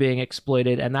that they were being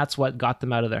exploited, and that's what got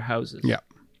them out of their houses. Yeah.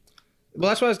 Well,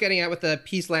 that's what I was getting at with the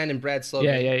peace, land, and bread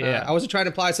slogan. Yeah. I wasn't trying to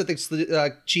imply something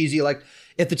cheesy, like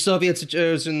if the Soviets had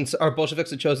chosen, or Bolsheviks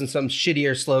had chosen some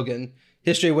shittier slogan,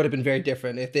 history would have been very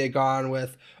different. If they had gone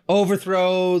with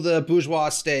overthrow the bourgeois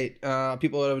state,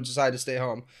 people would have decided to stay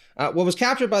home. What was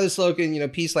captured by the slogan,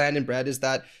 peace, land, and bread, is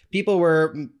that people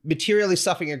were materially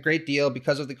suffering a great deal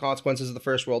because of the consequences of the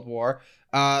First World War.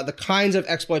 The kinds of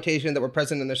exploitation that were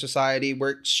present in their society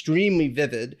were extremely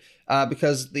vivid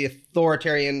because the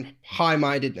authoritarian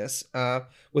high-mindedness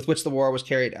with which the war was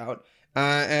carried out.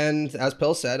 And as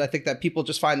Pill said, I think that people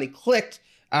just finally clicked.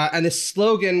 And this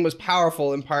slogan was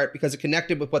powerful in part because it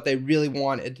connected with what they really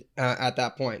wanted at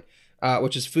that point,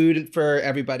 which is food for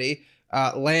everybody,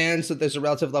 land so that there's a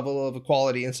relative level of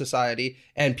equality in society,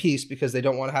 and peace because they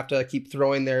don't want to have to keep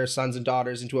throwing their sons and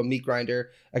daughters into a meat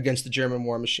grinder against the German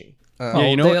war machine.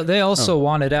 They also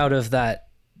wanted out of that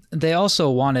they also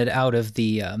wanted out of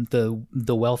the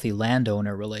wealthy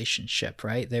landowner relationship,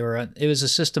 right? It was a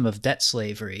system of debt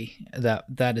slavery that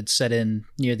had set in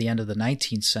near the end of the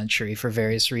 19th century for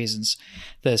various reasons.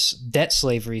 This debt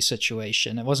slavery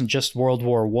situation, it wasn't just World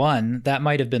War I. That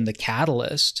might have been the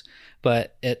catalyst,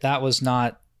 but that was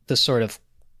not the sort of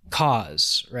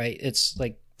cause, right? It's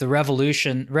like the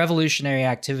revolutionary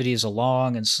activity is a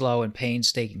long and slow and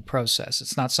painstaking process.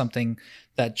 It's not something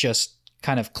that just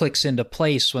kind of clicks into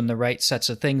place when the right sets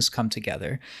of things come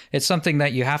together. It's something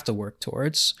that you have to work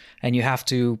towards and you have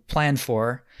to plan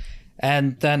for.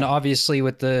 And then obviously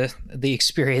with the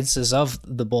experiences of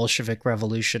the Bolshevik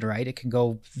Revolution, right, it can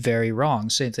go very wrong.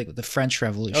 Same thing with the French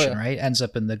Revolution, right? Ends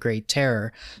up in the Great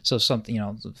Terror. So something,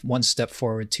 one step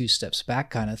forward, two steps back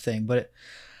kind of thing. But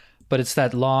it's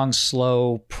that long,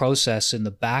 slow process in the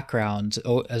background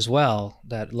as well,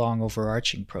 that long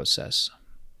overarching process.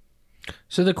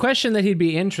 So the question that he'd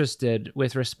be interested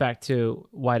with respect to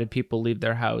why did people leave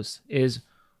their house is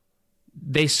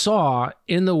they saw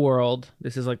in the world,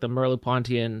 this is like the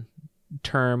Merleau-Pontian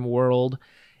term world,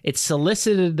 it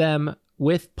solicited them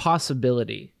with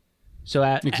possibility. So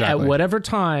at whatever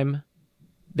time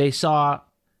they saw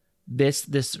this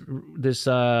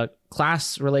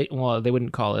class well, they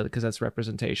wouldn't call it because that's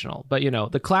representational, but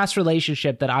the class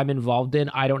relationship that I'm involved in,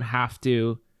 I don't have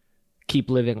to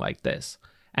keep living like this.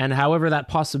 And however that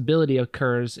possibility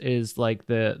occurs is like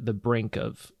the brink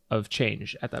of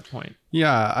change at that point.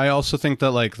 Yeah, I also think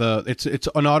that like it's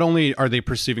not only are they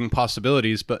perceiving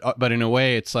possibilities, but in a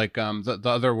way it's like the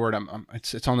other word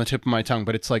it's on the tip of my tongue,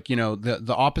 but it's like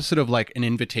the opposite of like an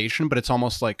invitation, but it's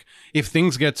almost like if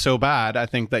things get so bad, I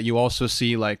think that you also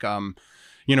see like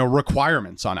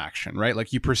requirements on action, right?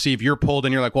 Like you perceive you're pulled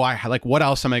and you're like, well, what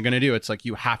else am I going to do? It's like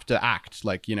you have to act,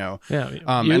 like you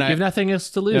have nothing else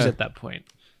to lose at that point.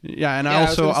 Yeah, and I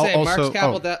was going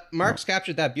to say, Marx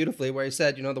captured that beautifully, where he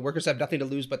said, the workers have nothing to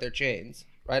lose but their chains,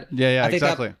 right? Yeah, I think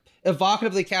exactly. That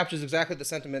evocatively captures exactly the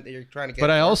sentiment that you're trying to get. But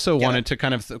I also wanted to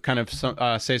kind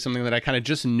of say something that I kind of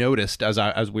just noticed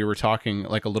as we were talking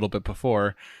like a little bit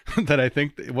before, that I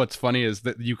think what's funny is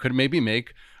that you could maybe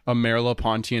make a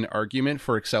Merleau-Pontian argument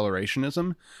for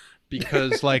accelerationism,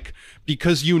 because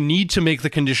because you need to make the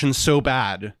conditions so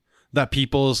bad that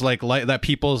people's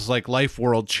life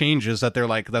world changes,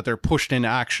 that they're pushed into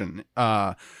action,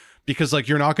 because like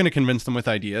you're not going to convince them with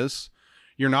ideas,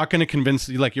 you're not going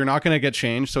to you're not going to get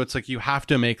change, so it's like you have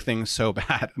to make things so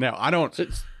bad. Now I don't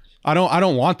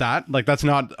want that. Like that's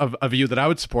not a view that I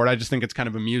would support. I just think it's kind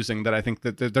of amusing that I think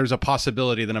that there's a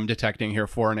possibility that I'm detecting here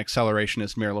for an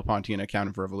accelerationist Merleau-Pontian account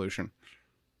of revolution.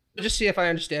 Just see if I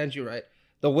understand you right.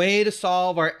 The way to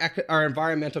solve our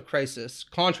environmental crisis,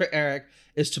 contra Eric,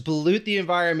 is to pollute the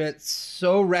environment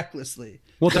so recklessly.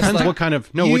 Well, it depends what kind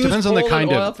of... No, it depends on the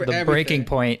kind of... The breaking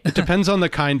point. It depends on the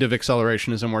kind of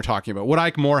accelerationism we're talking about. What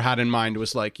I more had in mind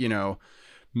was like,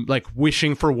 like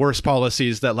wishing for worse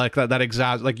policies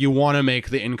that you want to make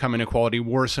the income inequality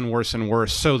worse and worse and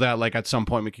worse, so that like at some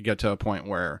point we could get to a point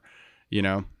where,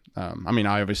 I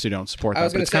obviously don't support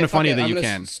that, but it's kind of funny that you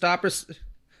can.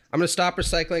 I'm going to stop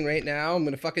recycling right now. I'm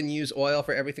going to fucking use oil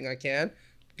for everything I can.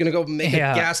 Gonna go make a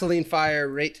gasoline fire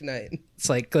right tonight. It's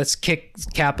like, let's kick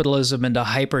capitalism into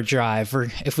hyperdrive.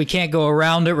 Or if we can't go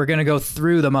around it, we're gonna go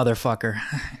through the motherfucker.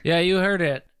 Yeah, you heard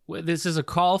it. This is a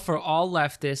call for all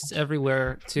leftists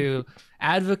everywhere to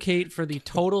advocate for the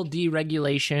total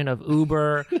deregulation of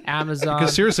Uber, Amazon.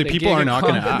 Because seriously, people are not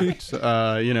going to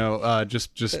act.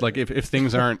 Just like if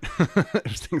things aren't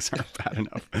if things aren't bad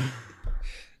enough.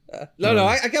 No,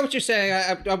 I get what you're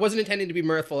saying. I wasn't intending to be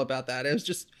mirthful about that. It was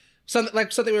just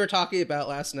something we were talking about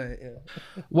last night. Yeah.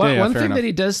 One thing that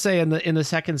he does say in the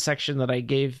second section that I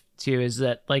gave to you is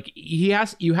that like you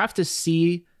have to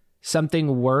see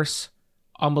something worse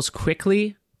almost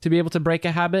quickly to be able to break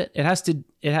a habit. It has to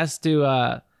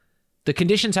the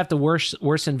conditions have to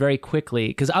worsen very quickly,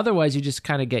 because otherwise you just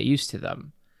kind of get used to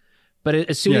them. But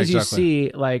as soon as you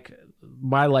see like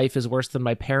my life is worse than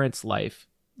my parents' life,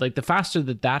 like the faster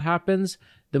that happens,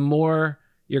 the more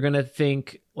you're going to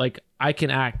think like I can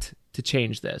act to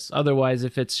change this. Otherwise,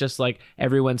 if it's just like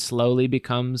everyone slowly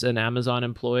becomes an Amazon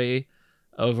employee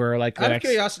over like the next...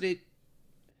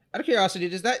 Out of curiosity,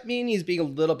 does that mean he's being a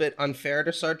little bit unfair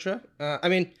to Sartre? I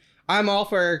mean, I'm all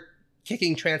for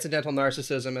kicking transcendental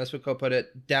narcissism, as Foucault put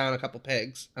it, down a couple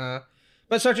pegs. But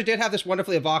Sartre did have this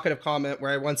wonderfully evocative comment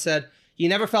where he once said he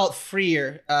never felt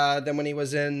freer than when he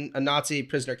was in a Nazi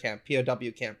prisoner camp,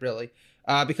 POW camp, really.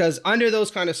 Because under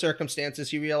those kind of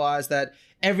circumstances, he realized that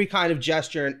every kind of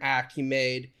gesture and act he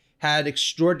made had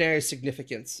extraordinary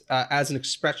significance as an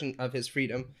expression of his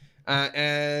freedom.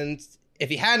 And if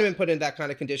he hadn't been put in that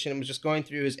kind of condition and was just going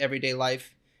through his everyday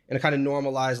life in a kind of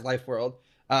normalized life world,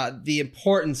 the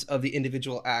importance of the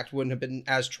individual act wouldn't have been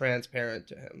as transparent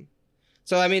to him.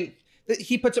 So, I mean,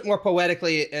 he puts it more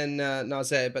poetically in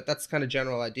Nausea, but that's kind of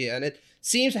general idea. And it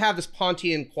seems to have this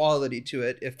Pontian quality to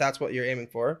it, if that's what you're aiming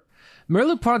for.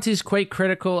 Merleau-Ponty is quite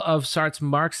critical of Sartre's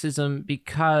Marxism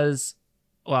because,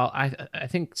 well, I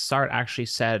think Sartre actually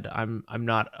said, I'm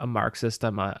not a Marxist,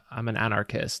 I'm an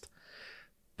anarchist.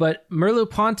 But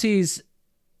Merleau-Ponty's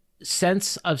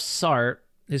sense of Sartre,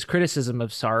 his criticism of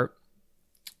Sartre,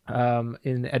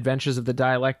 in Adventures of the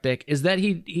Dialectic, is that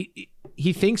he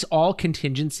thinks all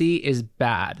contingency is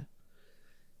bad.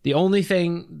 The only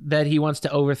thing that he wants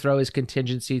to overthrow is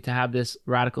contingency to have this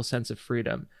radical sense of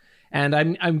freedom. And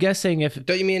I'm guessing if...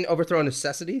 Don't you mean overthrow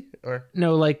necessity? Or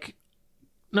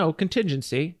No,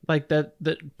 contingency. Like that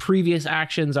the previous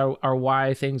actions are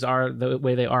why things are the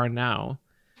way they are now.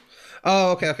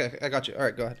 Oh, okay. I got you. All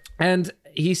right, go ahead. And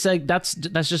he said that's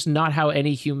just not how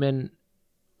the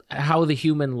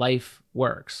human life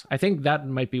works. I think that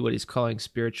might be what he's calling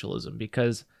spiritualism,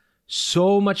 because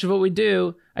so much of what we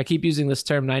do, I keep using this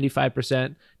term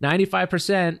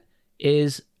 95%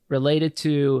 is related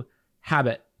to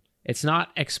habit. It's not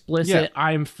explicit,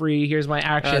 I'm free, here's my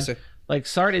action. Like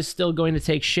Sartre is still going to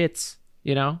take shits,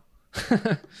 you know?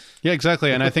 Yeah,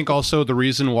 exactly. And I think also the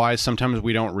reason why sometimes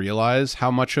we don't realize how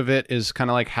much of it is kind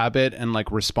of like habit and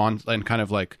like response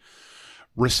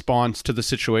to the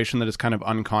situation that is kind of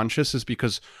unconscious is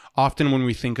because often when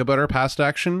we think about our past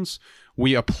actions,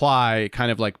 we apply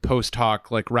kind of like post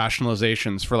hoc like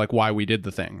rationalizations for like why we did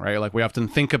the thing, right? Like we often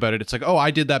think about it. It's like, oh,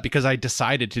 I did that because I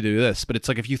decided to do this. But it's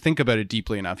like if you think about it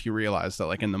deeply enough, you realize that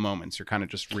like in the moments you're kind of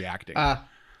just reacting.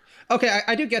 Okay,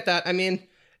 I do get that. I mean,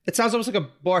 it sounds almost like a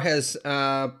Borges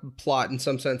plot in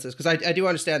some senses, because I do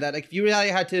understand that. Like if you really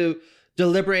had to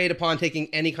deliberate upon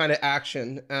taking any kind of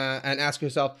action and ask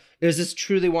yourself, is this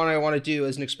truly what I want to do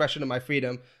as an expression of my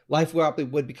freedom, life probably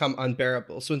would become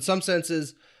unbearable. So in some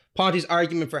senses, Ponty's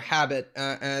argument for habit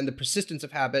and the persistence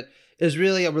of habit is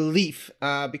really a relief,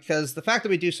 because the fact that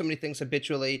we do so many things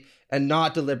habitually and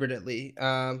not deliberately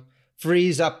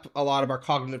frees up a lot of our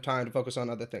cognitive time to focus on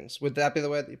other things. Would that be the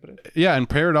way that you put it? Yeah, and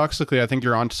paradoxically, I think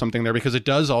you're onto something there, because it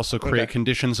does also create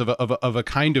conditions of a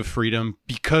kind of freedom,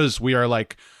 because we are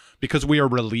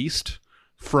released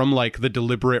from like the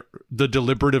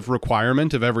deliberative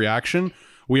requirement of every action.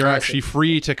 We are actually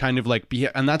free to kind of like be,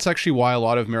 and that's actually why a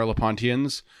lot of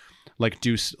Merleau-Pontians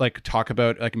talk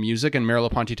about like music, and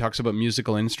Merleau-Ponty talks about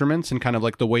musical instruments and kind of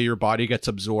like the way your body gets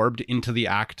absorbed into the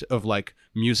act of like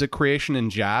music creation and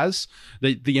jazz.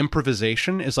 The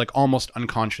improvisation is like almost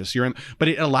unconscious. But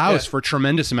it allows for a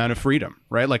tremendous amount of freedom,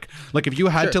 right? Like if you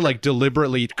had to like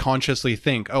deliberately, consciously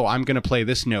think, oh, I'm going to play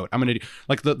this note, I'm going to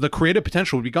like the creative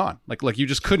potential would be gone. Like you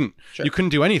just couldn't, you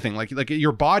couldn't do anything. Like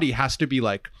your body has to be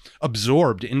like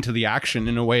absorbed into the action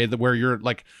in a way that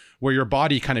where your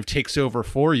body kind of takes over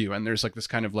for you. And there's like this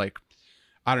kind of like,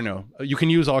 I don't know, you can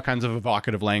use all kinds of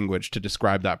evocative language to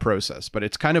describe that process, but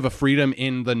it's kind of a freedom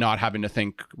in the not having to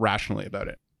think rationally about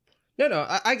it. No,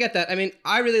 I get that. I mean,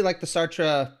 I really like the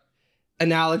Sartre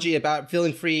analogy about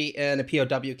feeling free in a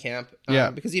POW camp.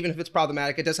 Because even if it's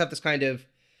problematic, it does have this kind of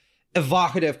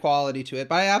evocative quality to it.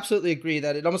 But I absolutely agree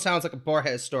that it almost sounds like a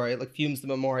Borges story, like Fumes the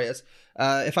Memorias.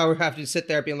 If I were having to sit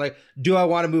there being like, do I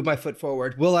want to move my foot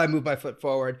forward? Will I move my foot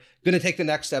forward? Going to take the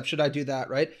next step. Should I do that?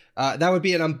 Right? That would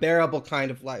be an unbearable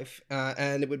kind of life.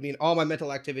 And it would mean all my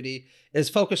mental activity is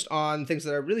focused on things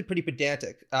that are really pretty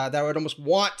pedantic, that I would almost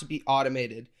want to be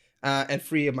automated and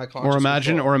free of my conscious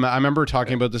control. I remember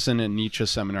talking about this in a Nietzsche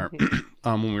seminar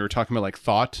when we were talking about like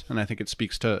thought, and I think it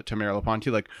speaks to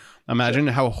Merleau-Ponty. Like, imagine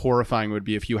how horrifying it would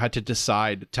be if you had to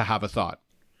decide to have a thought.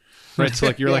 Right. So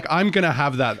like you're like, I'm going to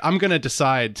have that. I'm going to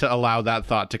decide to allow that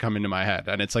thought to come into my head.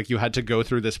 And it's like you had to go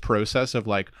through this process of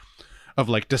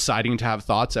deciding to have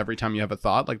thoughts every time you have a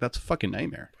thought. Like that's a fucking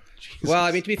nightmare. Jesus. Well,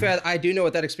 I mean, to be fair, I do know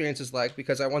what that experience is like,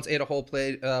 because I once ate a whole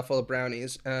plate full of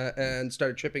brownies and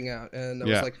started tripping out. And I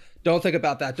was like, don't think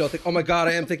about that. Don't think, oh my God,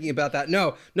 I am thinking about that.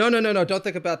 No, don't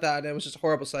think about that. And it was just a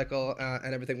horrible cycle,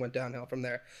 and everything went downhill from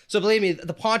there. So believe me,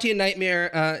 the Pontian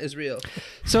nightmare is real.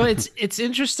 So it's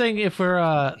interesting if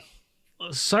we're...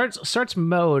 Sartre's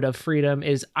mode of freedom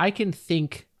is I can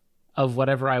think of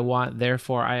whatever I want,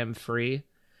 therefore I am free.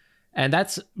 And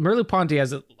that's Merleau-Ponty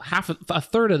has a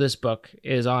third of this book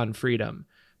is on freedom,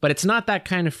 but it's not that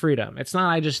kind of freedom. It's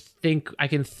not I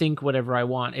can think whatever I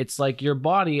want. It's like your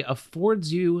body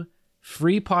affords you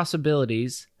free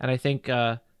possibilities. And I think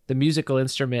the musical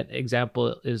instrument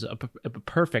example is a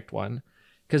perfect one,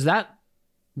 because that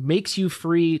makes you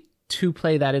free to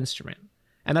play that instrument.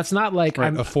 And that's not like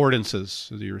Right,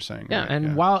 affordances, as you were saying. Yeah, right?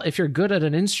 and while if you're good at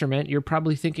an instrument, you're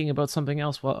probably thinking about something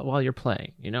else while you're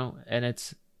playing, you know. And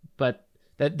but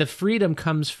that the freedom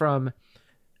comes from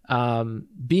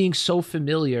being so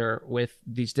familiar with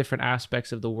these different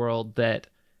aspects of the world that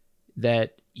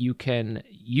you can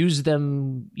use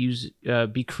them,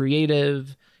 be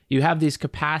creative. You have these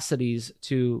capacities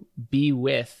to be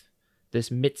with this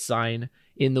Mitsein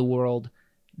in the world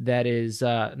that is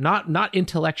not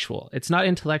intellectual. It's not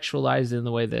intellectualized in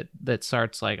the way that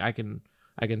Sartre's like, I can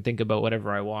think about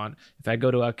whatever I want. If I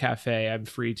go to a cafe, I'm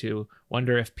free to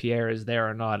wonder if Pierre is there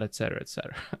or not, et cetera, et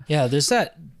cetera. Yeah, there's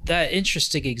that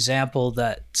interesting example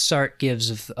that Sartre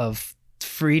gives of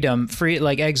freedom,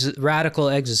 radical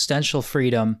existential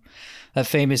freedom. A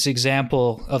famous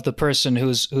example of the person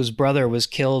whose brother was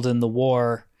killed in the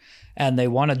war, and they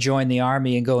want to join the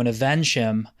army and go and avenge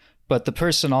him. But the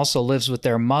person also lives with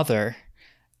their mother,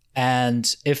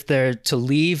 and if they're to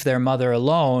leave their mother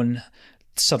alone,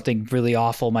 something really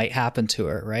awful might happen to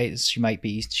her, right? She might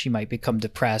become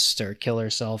depressed or kill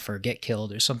herself or get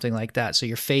killed or something like that. So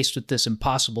you're faced with this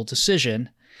impossible decision,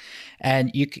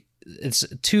 and it's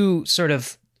two sort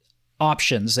of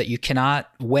options that you cannot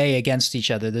weigh against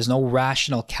each other. There's no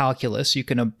rational calculus you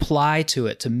can apply to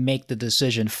it to make the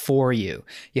decision for you.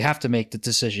 You have to make the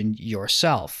decision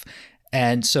yourself.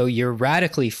 And so you're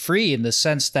radically free in the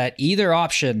sense that either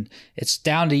option, it's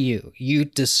down to you. You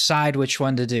decide which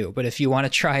one to do. But if you want to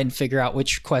try and figure out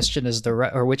which question is the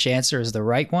right or which answer is the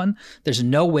right one, there's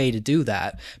no way to do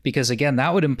that, because again,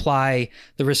 that would imply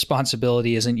the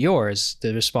responsibility isn't yours.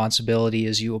 The responsibility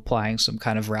is you applying some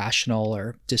kind of rational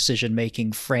or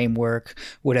decision-making framework,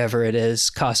 whatever it is,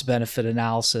 cost-benefit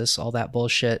analysis, all that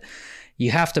bullshit. You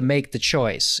have to make the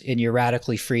choice, and you're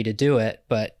radically free to do it,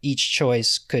 but each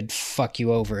choice could fuck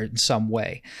you over in some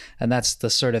way. And that's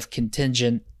the sort of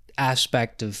contingent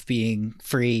aspect of being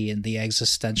free in the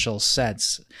existential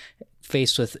sense,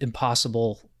 faced with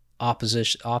impossible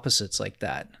opposites like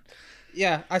that.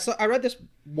 Yeah, I read this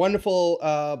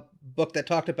wonderful book that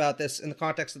talked about this in the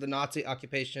context of the Nazi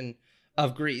occupation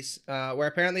of Greece, where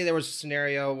apparently there was a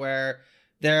scenario where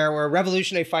there were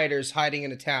revolutionary fighters hiding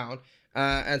in a town.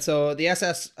 And so the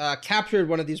SS captured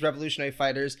one of these revolutionary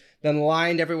fighters, then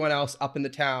lined everyone else up in the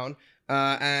town,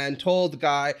 and told the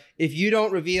guy, if you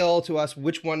don't reveal to us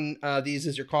which one of these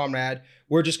is your comrade,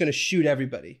 we're just going to shoot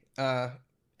everybody,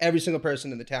 every single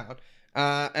person in the town.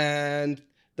 And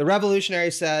the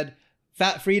revolutionary said,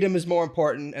 freedom is more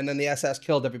important, and then the SS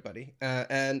killed everybody.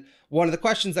 And one of the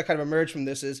questions that kind of emerged from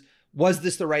this is, was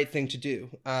this the right thing to do,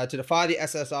 to defy the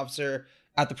SS officer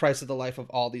at the price of the life of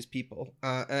all these people?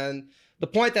 And the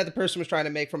point that the person was trying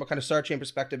to make from a kind of Sartrean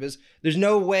perspective is there's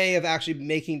no way of actually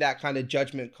making that kind of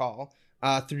judgment call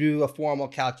through a formal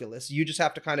calculus. You just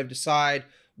have to kind of decide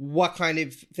what kind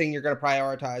of thing you're going to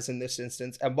prioritize in this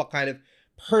instance and what kind of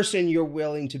person you're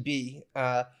willing to be,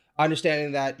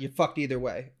 understanding that you're fucked either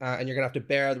way, and you're going to have to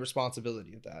bear the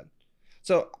responsibility of that.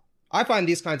 So I find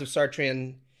these kinds of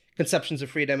Sartrean conceptions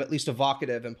of freedom at least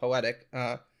evocative and poetic.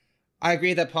 I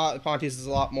agree that Pontes is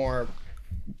a lot more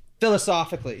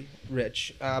philosophically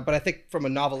rich, but I think from a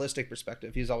novelistic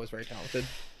perspective, he's always very talented.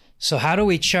 So how do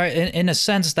we chart, in a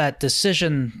sense, that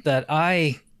decision that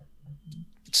I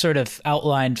sort of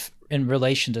outlined in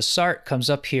relation to Sartre comes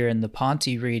up here in the Ponte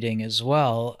reading as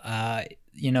well.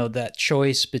 That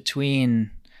choice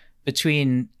between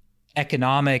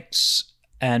economics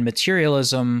and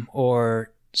materialism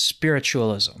or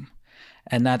spiritualism.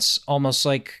 And that's almost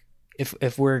like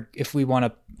if we want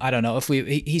to, I don't know,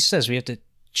 he says we have to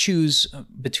choose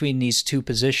between these two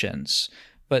positions,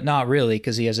 but not really,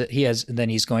 because then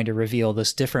he's going to reveal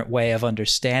this different way of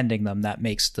understanding them that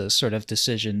makes the sort of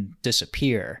decision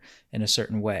disappear in a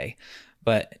certain way.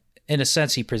 But in a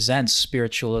sense, he presents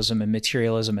spiritualism and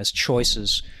materialism as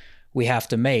choices we have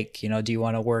to make. Do you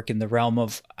want to work in the realm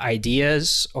of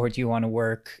ideas, or do you want to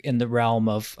work in the realm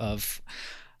of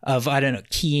I don't know,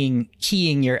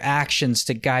 keying your actions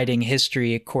to guiding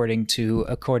history according to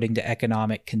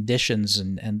economic conditions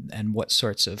and what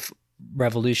sorts of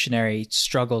revolutionary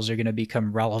struggles are going to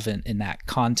become relevant in that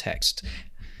context.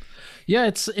 Yeah,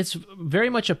 it's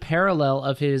very much a parallel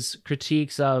of his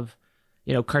critiques of,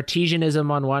 Cartesianism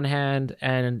on one hand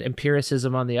and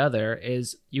empiricism on the other.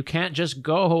 Is you can't just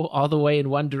go all the way in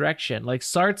one direction. Like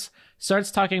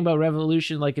Sartre's talking about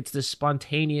revolution like it's this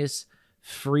spontaneous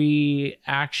free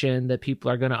action that people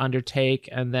are going to undertake,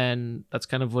 and then that's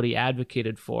kind of what he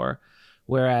advocated for.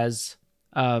 Whereas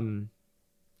I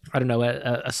don't know,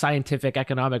 a scientific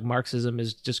economic Marxism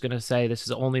is just going to say this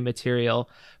is only material,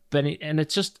 and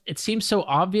it seems so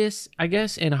obvious, I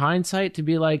guess, in hindsight, to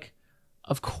be like,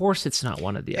 of course it's not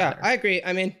one or the other. Yeah, I agree.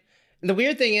 I mean, And the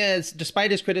weird thing is,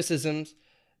 despite his criticisms,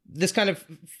 this kind of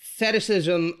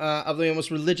fetishism of the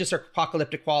almost religious or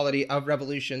apocalyptic quality of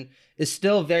revolution is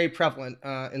still very prevalent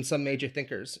in some major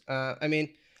thinkers. I mean,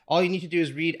 all you need to do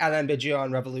is read Alain Badiou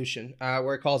on revolution,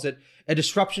 where he calls it a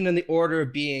disruption in the order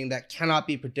of being that cannot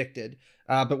be predicted.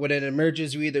 But when it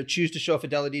emerges, you either choose to show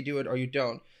fidelity to it or you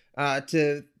don't.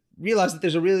 To realize that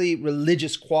there's a really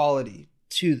religious quality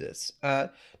to this.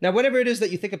 Now, whatever it is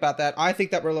that you think about that, I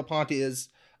think that Merleau-Ponty is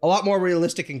a lot more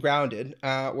realistic and grounded,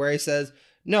 where he says,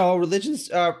 no, revolutions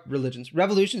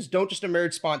don't just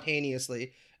emerge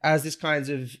spontaneously as these kinds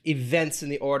of events in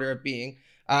the order of being.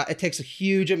 It takes a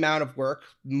huge amount of work,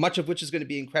 much of which is going to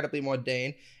be incredibly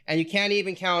mundane. And you can't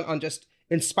even count on just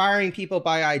inspiring people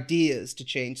by ideas to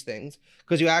change things,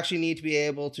 because you actually need to be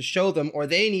able to show them, or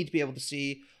they need to be able to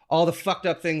see all the fucked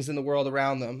up things in the world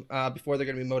around them before they're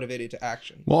going to be motivated to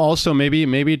action. Well, also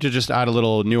maybe to just add a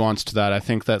little nuance to that, I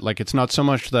think that like it's not so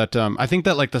much that I think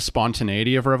that like the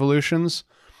spontaneity of revolutions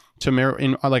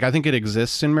I think it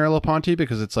exists in Merleau-Ponty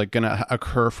because it's like going to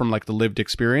occur from like the lived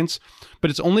experience,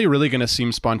 but it's only really going to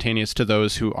seem spontaneous to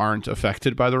those who aren't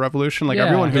affected by the revolution. Like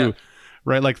everyone who,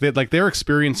 right, like they're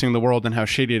experiencing the world and how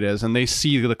shitty it is, and they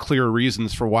see the clear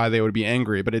reasons for why they would be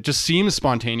angry, but it just seems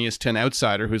spontaneous to an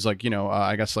outsider who's like,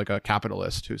 I guess like a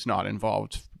capitalist who's not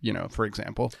involved, for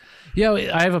example. Yeah,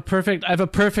 I have a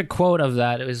perfect quote of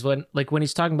that. It was when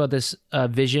he's talking about this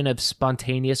vision of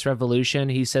spontaneous revolution,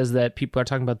 he says that people are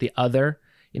talking about the other,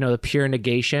 the pure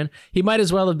negation. He might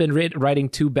as well have been writing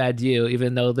to Badiou,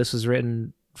 even though this was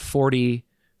written 40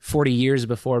 years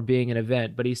before being an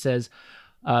event. But he says,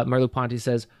 Merleau-Ponty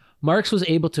says, Marx was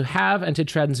able to have and to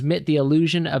transmit the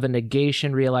illusion of a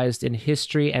negation realized in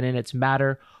history and in its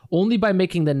matter only by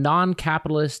making the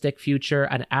non-capitalistic future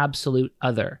an absolute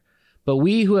other. But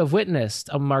we who have witnessed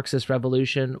a Marxist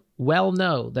revolution well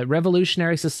know that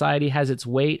revolutionary society has its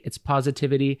weight, its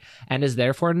positivity, and is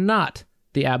therefore not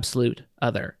the absolute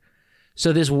other.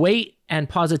 So this weight and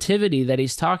positivity that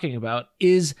he's talking about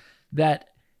is that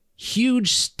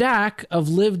huge stack of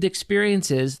lived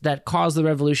experiences that caused the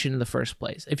revolution in the first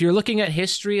place. If you're looking at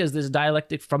history as this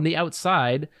dialectic from the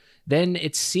outside, then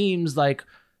it seems like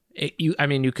you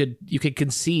could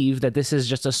conceive that this is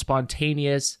just a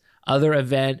spontaneous other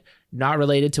event, not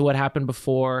related to what happened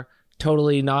before,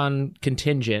 totally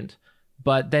non-contingent,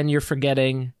 but then you're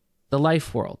forgetting the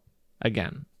life world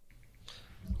again.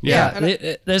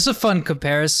 Yeah, there's a fun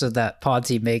comparison that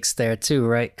Ponty makes there too,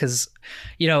 right? Because,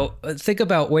 think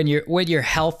about when you're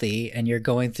healthy and you're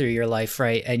going through your life,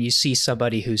 right, and you see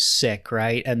somebody who's sick,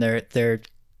 right, and they're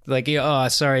like, oh,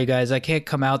 sorry guys, I can't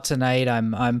come out tonight.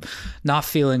 I'm not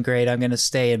feeling great. I'm gonna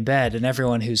stay in bed. And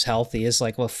everyone who's healthy is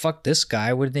like, well, fuck this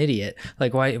guy. What an idiot.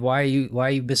 Like, why are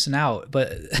you missing out?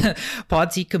 But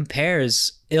Ponty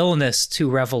compares illness to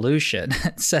revolution.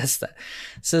 It says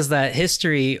that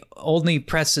history only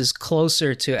presses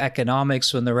closer to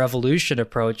economics when the revolution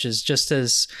approaches, just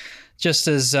as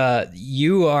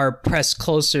you are pressed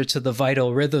closer to the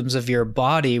vital rhythms of your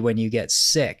body when you get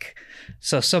sick.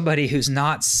 So somebody who's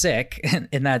not sick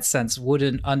in that sense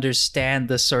wouldn't understand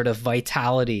the sort of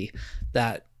vitality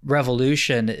that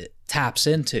revolution taps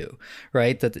into,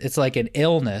 right? That it's like an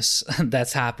illness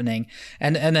that's happening.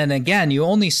 And then again, you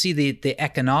only see the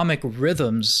economic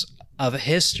rhythms of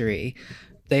history.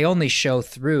 They only show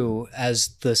through as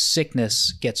the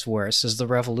sickness gets worse, as the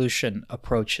revolution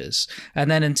approaches.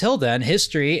 And then until then,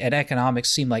 history and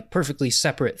economics seem like perfectly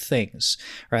separate things,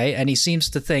 right? And he seems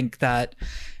to think that,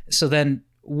 so then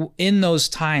in those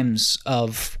times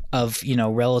of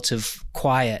relative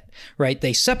quiet, right,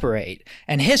 they separate,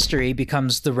 and history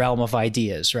becomes the realm of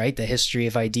ideas, right? The history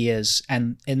of ideas.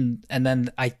 And then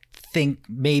I think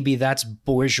maybe that's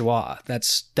bourgeois.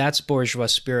 That's bourgeois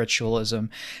spiritualism.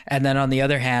 And then on the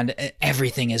other hand,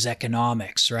 everything is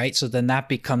economics, right? So then that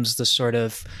becomes the sort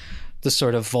of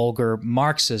vulgar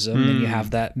Marxism, and you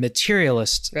have that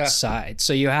materialist side.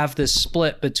 So you have this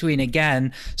split between,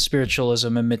 again,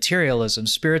 spiritualism and materialism.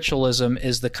 Spiritualism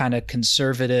is the kind of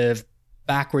conservative,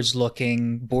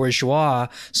 backwards-looking bourgeois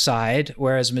side,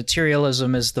 whereas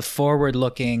materialism is the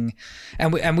forward-looking,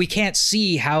 and we can't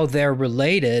see how they're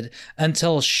related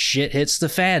until shit hits the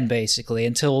fan, basically,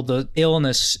 until the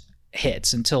illness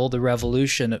hits, until the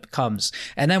revolution comes.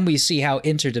 And then we see how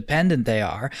interdependent they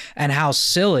are and how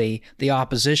silly the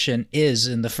opposition is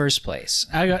in the first place.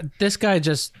 This guy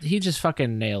just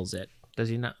fucking nails it. Does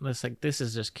he not? It's like, this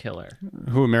is just killer.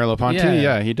 Who, Merleau-Ponty?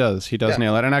 Yeah, he does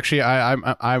nail it. And actually I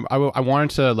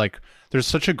wanted to, like, there's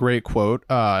such a great quote,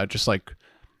 just like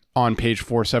on page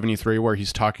 473 where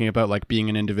he's talking about like being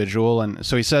an individual. And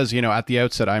so he says, at the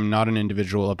outset, I'm not an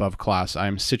individual above class.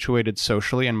 I'm situated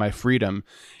socially, and my freedom,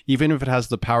 even if it has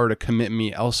the power to commit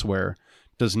me elsewhere,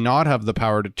 does not have the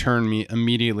power to turn me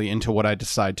immediately into what I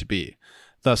decide to be.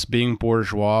 Thus, being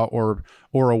bourgeois or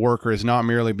a worker is not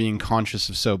merely being conscious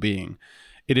of so being.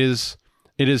 It is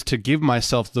to give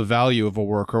myself the value of a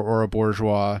worker or a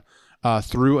bourgeois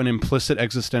through an implicit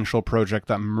existential project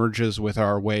that merges with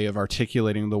our way of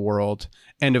articulating the world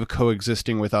and of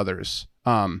coexisting with others.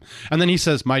 And then he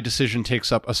says, my decision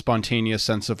takes up a spontaneous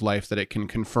sense of life that it can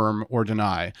confirm or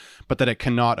deny, but that it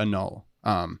cannot annul.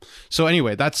 So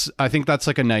anyway, I think that's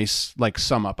like a nice like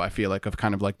sum up, I feel like, of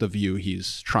kind of like the view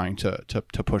he's trying to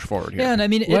push forward here. Yeah, and I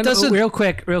mean, it doesn't... Real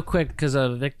quick, because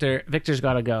Victor's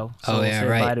got to go. So we'll say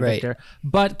bye to Victor.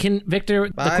 But can Victor,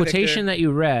 Bye, the quotation Victor. that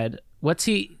you read, what's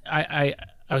he? I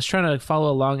was trying to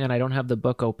follow along and I don't have the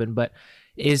book open, but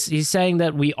is he saying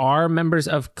that we are members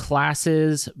of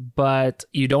classes, but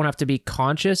you don't have to be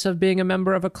conscious of being a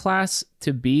member of a class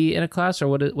to be in a class, or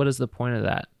what is the point of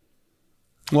that?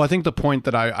 Well, I think the point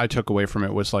that I took away from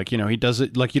it was like, he does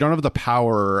it like you don't have the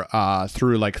power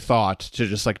through like thought to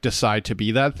just like decide to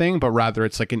be that thing, but rather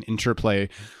it's like an interplay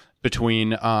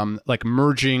between like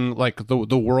merging like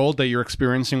the world that you're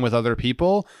experiencing with other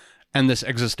people and this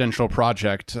existential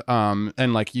project.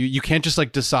 And like you can't just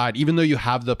like decide, even though you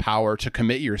have the power to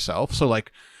commit yourself. So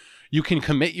like you can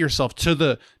commit yourself to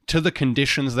the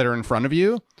conditions that are in front of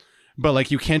you. But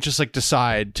like you can't just like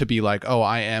decide to be like, oh,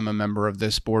 I am a member of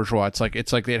this bourgeois. It's like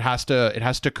it has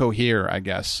to cohere, I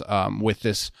guess, with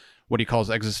this what he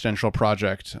calls existential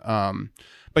project.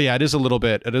 But yeah, it is a little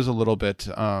bit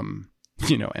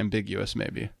ambiguous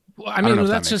maybe. Well, I mean,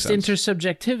 that's just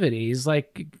intersubjectivity. He's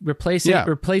like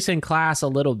replacing class a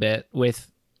little bit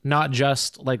with not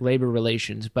just like labor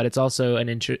relations, but it's also an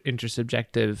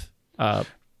intersubjective.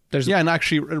 And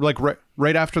actually, like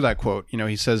right after that quote,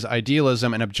 he says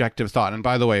idealism and objective thought. And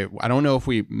by the way, I don't know if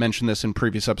we mentioned this in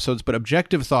previous episodes, but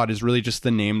objective thought is really just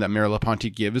the name that Merleau-Ponty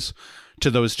gives to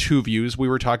those two views we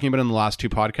were talking about in the last two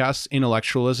podcasts,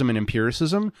 intellectualism and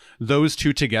empiricism. Those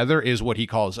two together is what he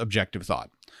calls objective thought.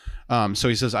 So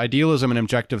he says idealism and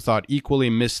objective thought equally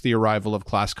miss the arrival of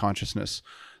class consciousness.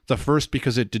 The first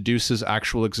because it deduces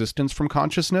actual existence from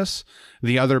consciousness,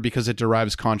 the other because it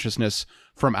derives consciousness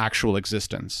from actual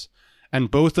existence.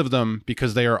 And both of them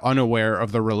because they are unaware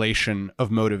of the relation of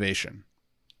motivation.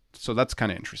 So that's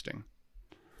kind of interesting.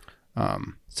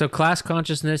 So class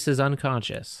consciousness is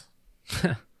unconscious.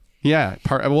 Yeah, it's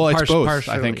both.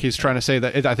 Partially. I think he's trying to say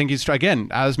that. I think he's again,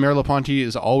 as Merleau-Ponty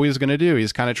is always going to do.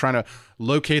 He's kind of trying to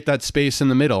locate that space in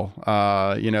the middle.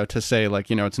 To say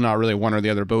like, it's not really one or the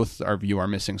other. Both are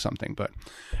missing something. But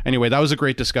anyway, that was a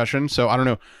great discussion. So I don't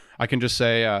know. I can just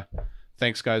say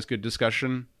thanks, guys. Good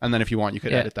discussion. And then if you want, you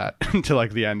could edit that to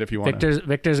like the end if you want.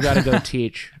 Victor's got to go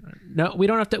teach. No, we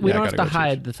don't have to. We don't have to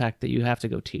hide the fact that you have to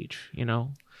go teach.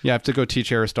 Yeah, I have to go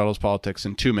teach Aristotle's Politics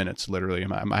in 2 minutes, literally.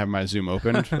 I have my Zoom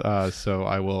open, so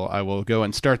I will go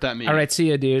and start that meeting. All right, see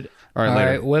you, dude. All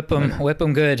right, later. Whip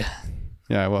him good.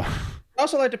 Yeah, well. I'd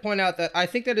also like to point out that I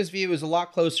think that his view is a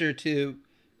lot closer to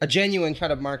a genuine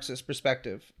kind of Marxist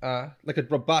perspective, like a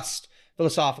robust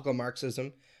philosophical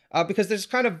Marxism, because there's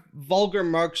kind of vulgar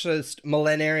Marxist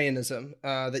millenarianism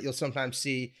that you'll sometimes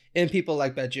see in people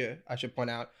like Badiou, I should point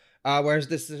out, whereas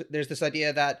there's this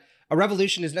idea that a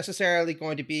revolution is necessarily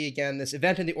going to be, again, this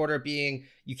event in the order of being,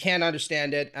 you can't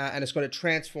understand it, and it's going to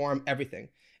transform everything.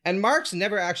 And Marx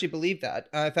never actually believed that.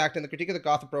 In fact, in the Critique of the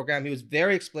Gotha program, he was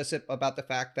very explicit about the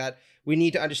fact that we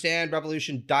need to understand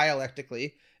revolution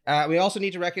dialectically. We also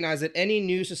need to recognize that any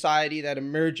new society that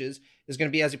emerges is going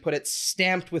to be, as he put it,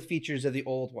 stamped with features of the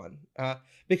old one.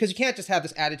 Because you can't just have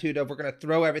this attitude of we're going to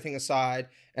throw everything aside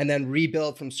and then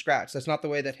rebuild from scratch. That's not the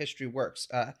way that history works.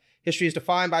 History is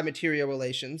defined by material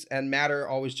relations, and matter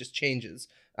always just changes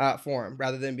form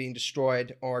rather than being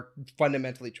destroyed or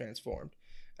fundamentally transformed.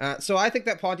 So I think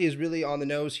that Ponty is really on the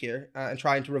nose here and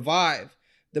trying to revive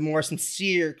the more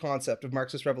sincere concept of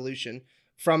Marxist revolution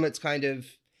from its kind of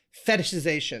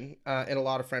fetishization in a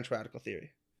lot of French radical theory.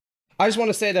 I just want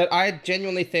to say that I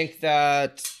genuinely think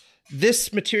that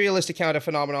this materialist account of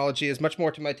phenomenology is much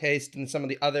more to my taste than some of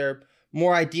the other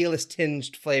more idealist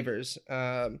tinged flavors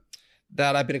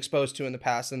that I've been exposed to in the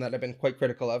past and that I've been quite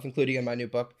critical of, including in my new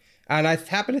book. And I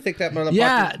happen to think that Merleau-Ponty...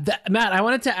 Yeah, Matt, I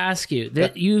wanted to ask you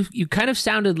that you kind of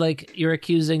sounded like you're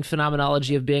accusing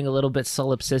phenomenology of being a little bit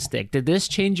solipsistic. Did this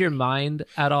change your mind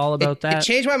at all about that? It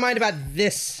changed my mind about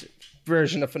this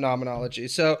version of phenomenology.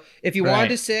 So if you wanted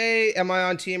to say, am I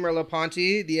on team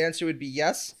Merleau-Ponty? The answer would be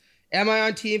yes. Am I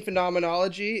on team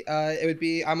phenomenology? It would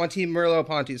be, I'm on team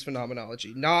Merleau-Ponty's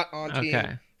phenomenology, not on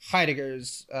team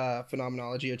Heidegger's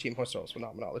phenomenology or Team Husserl's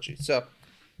phenomenology. So,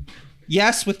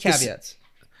 yes, with caveats.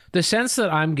 The sense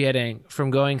that I'm getting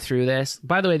from going through this,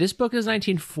 by the way, this book is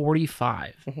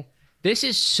 1945. This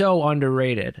is so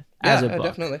underrated as a book.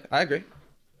 Definitely. I agree.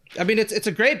 I mean, it's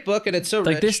a great book, and it's so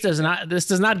like rich. This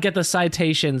does not get the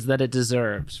citations that it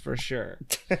deserves, for sure.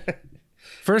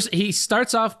 First, he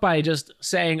starts off by just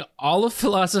saying all of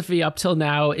philosophy up till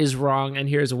now is wrong, and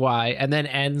here's why, and then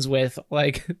ends with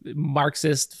like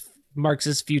Marxist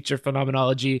future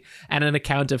phenomenology and an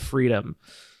account of freedom.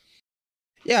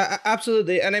 Yeah,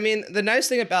 absolutely. And I mean, the nice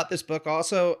thing about this book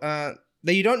also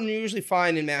that you don't usually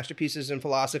find in masterpieces in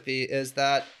philosophy is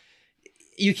that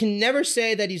you can never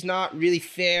say that he's not really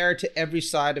fair to every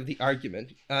side of the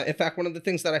argument. In fact, one of the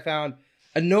things that I found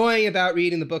annoying about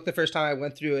reading the book the first time I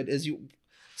went through it is you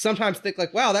sometimes think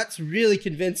like, wow, that's really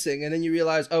convincing. And then you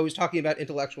realize, oh, he's talking about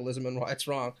intellectualism and why it's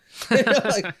wrong.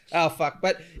 Like, oh, fuck.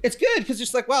 But it's good because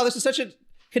it's like, wow, this is such a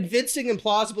convincing and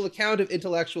plausible account of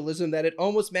intellectualism that it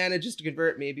almost manages to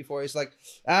convert me before he's like,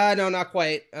 no, not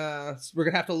quite. We're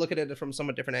going to have to look at it from a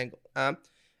somewhat different angle.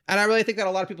 And I really think that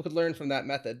a lot of people could learn from that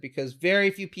method because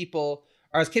very few people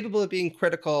are as capable of being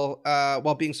critical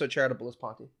while being so charitable as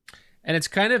Ponty. And it's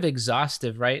kind of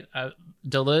exhaustive, right?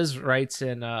 Deleuze writes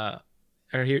in, or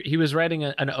he was writing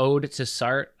an ode to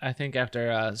Sartre, I think, after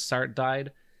Sartre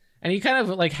died. And he kind of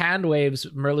like hand waves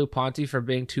Merleau-Ponty for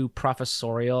being too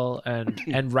professorial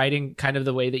and writing kind of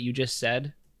the way that you just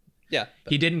said. Yeah.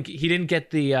 He didn't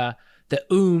get the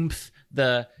oomph,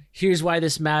 the here's why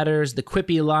this matters, the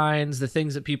quippy lines, the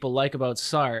things that people like about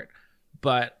Sartre.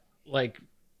 But like,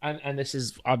 and this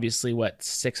is obviously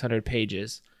 600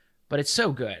 pages, but it's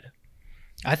so good.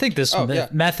 I think this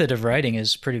method of writing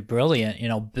is pretty brilliant, you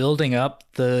know, building up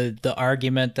the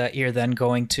argument that you're then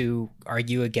going to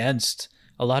argue against.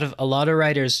 A lot of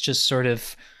writers just sort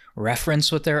of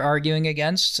reference what they're arguing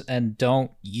against and don't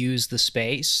use the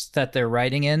space that they're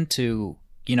writing in to,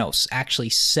 you know, actually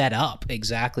set up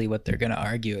exactly what they're going to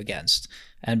argue against.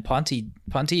 And Ponty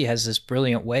has this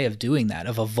brilliant way of doing that,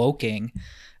 of evoking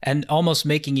and almost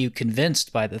making you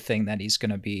convinced by the thing that he's going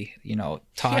to be, you know,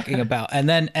 talking about. And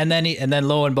then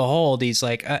lo and behold, he's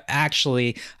like,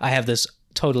 actually, I have this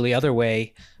totally other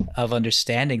way of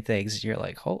understanding things. You're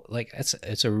like, oh, like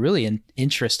it's a really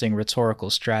interesting rhetorical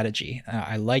strategy.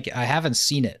 I like it. I haven't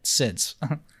seen it since.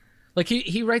 Like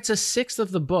he writes a sixth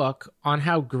of the book on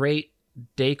how great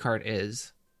Descartes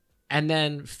is, and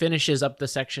then finishes up the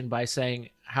section by saying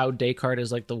how Descartes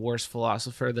is like the worst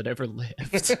philosopher that ever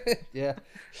lived. Yeah.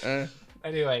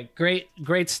 Anyway,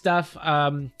 great stuff.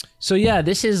 So yeah,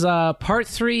 this is part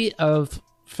 3 of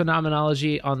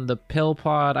Phenomenology on the Pill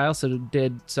Pod. I also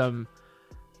did some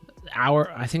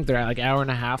I think they're like hour and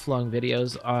a half long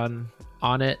videos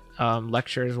on it,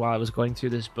 lectures while I was going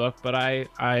through this book, but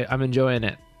I'm enjoying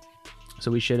it.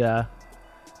 So we should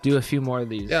do a few more of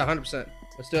these. Yeah, 100%.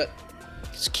 Let's do it.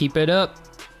 Let's keep it up.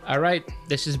 All right,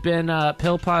 this has been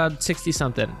Pill Pod 60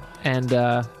 something, and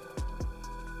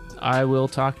I will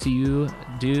talk to you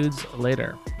dudes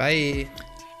later. Bye.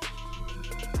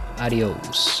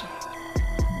 Adios.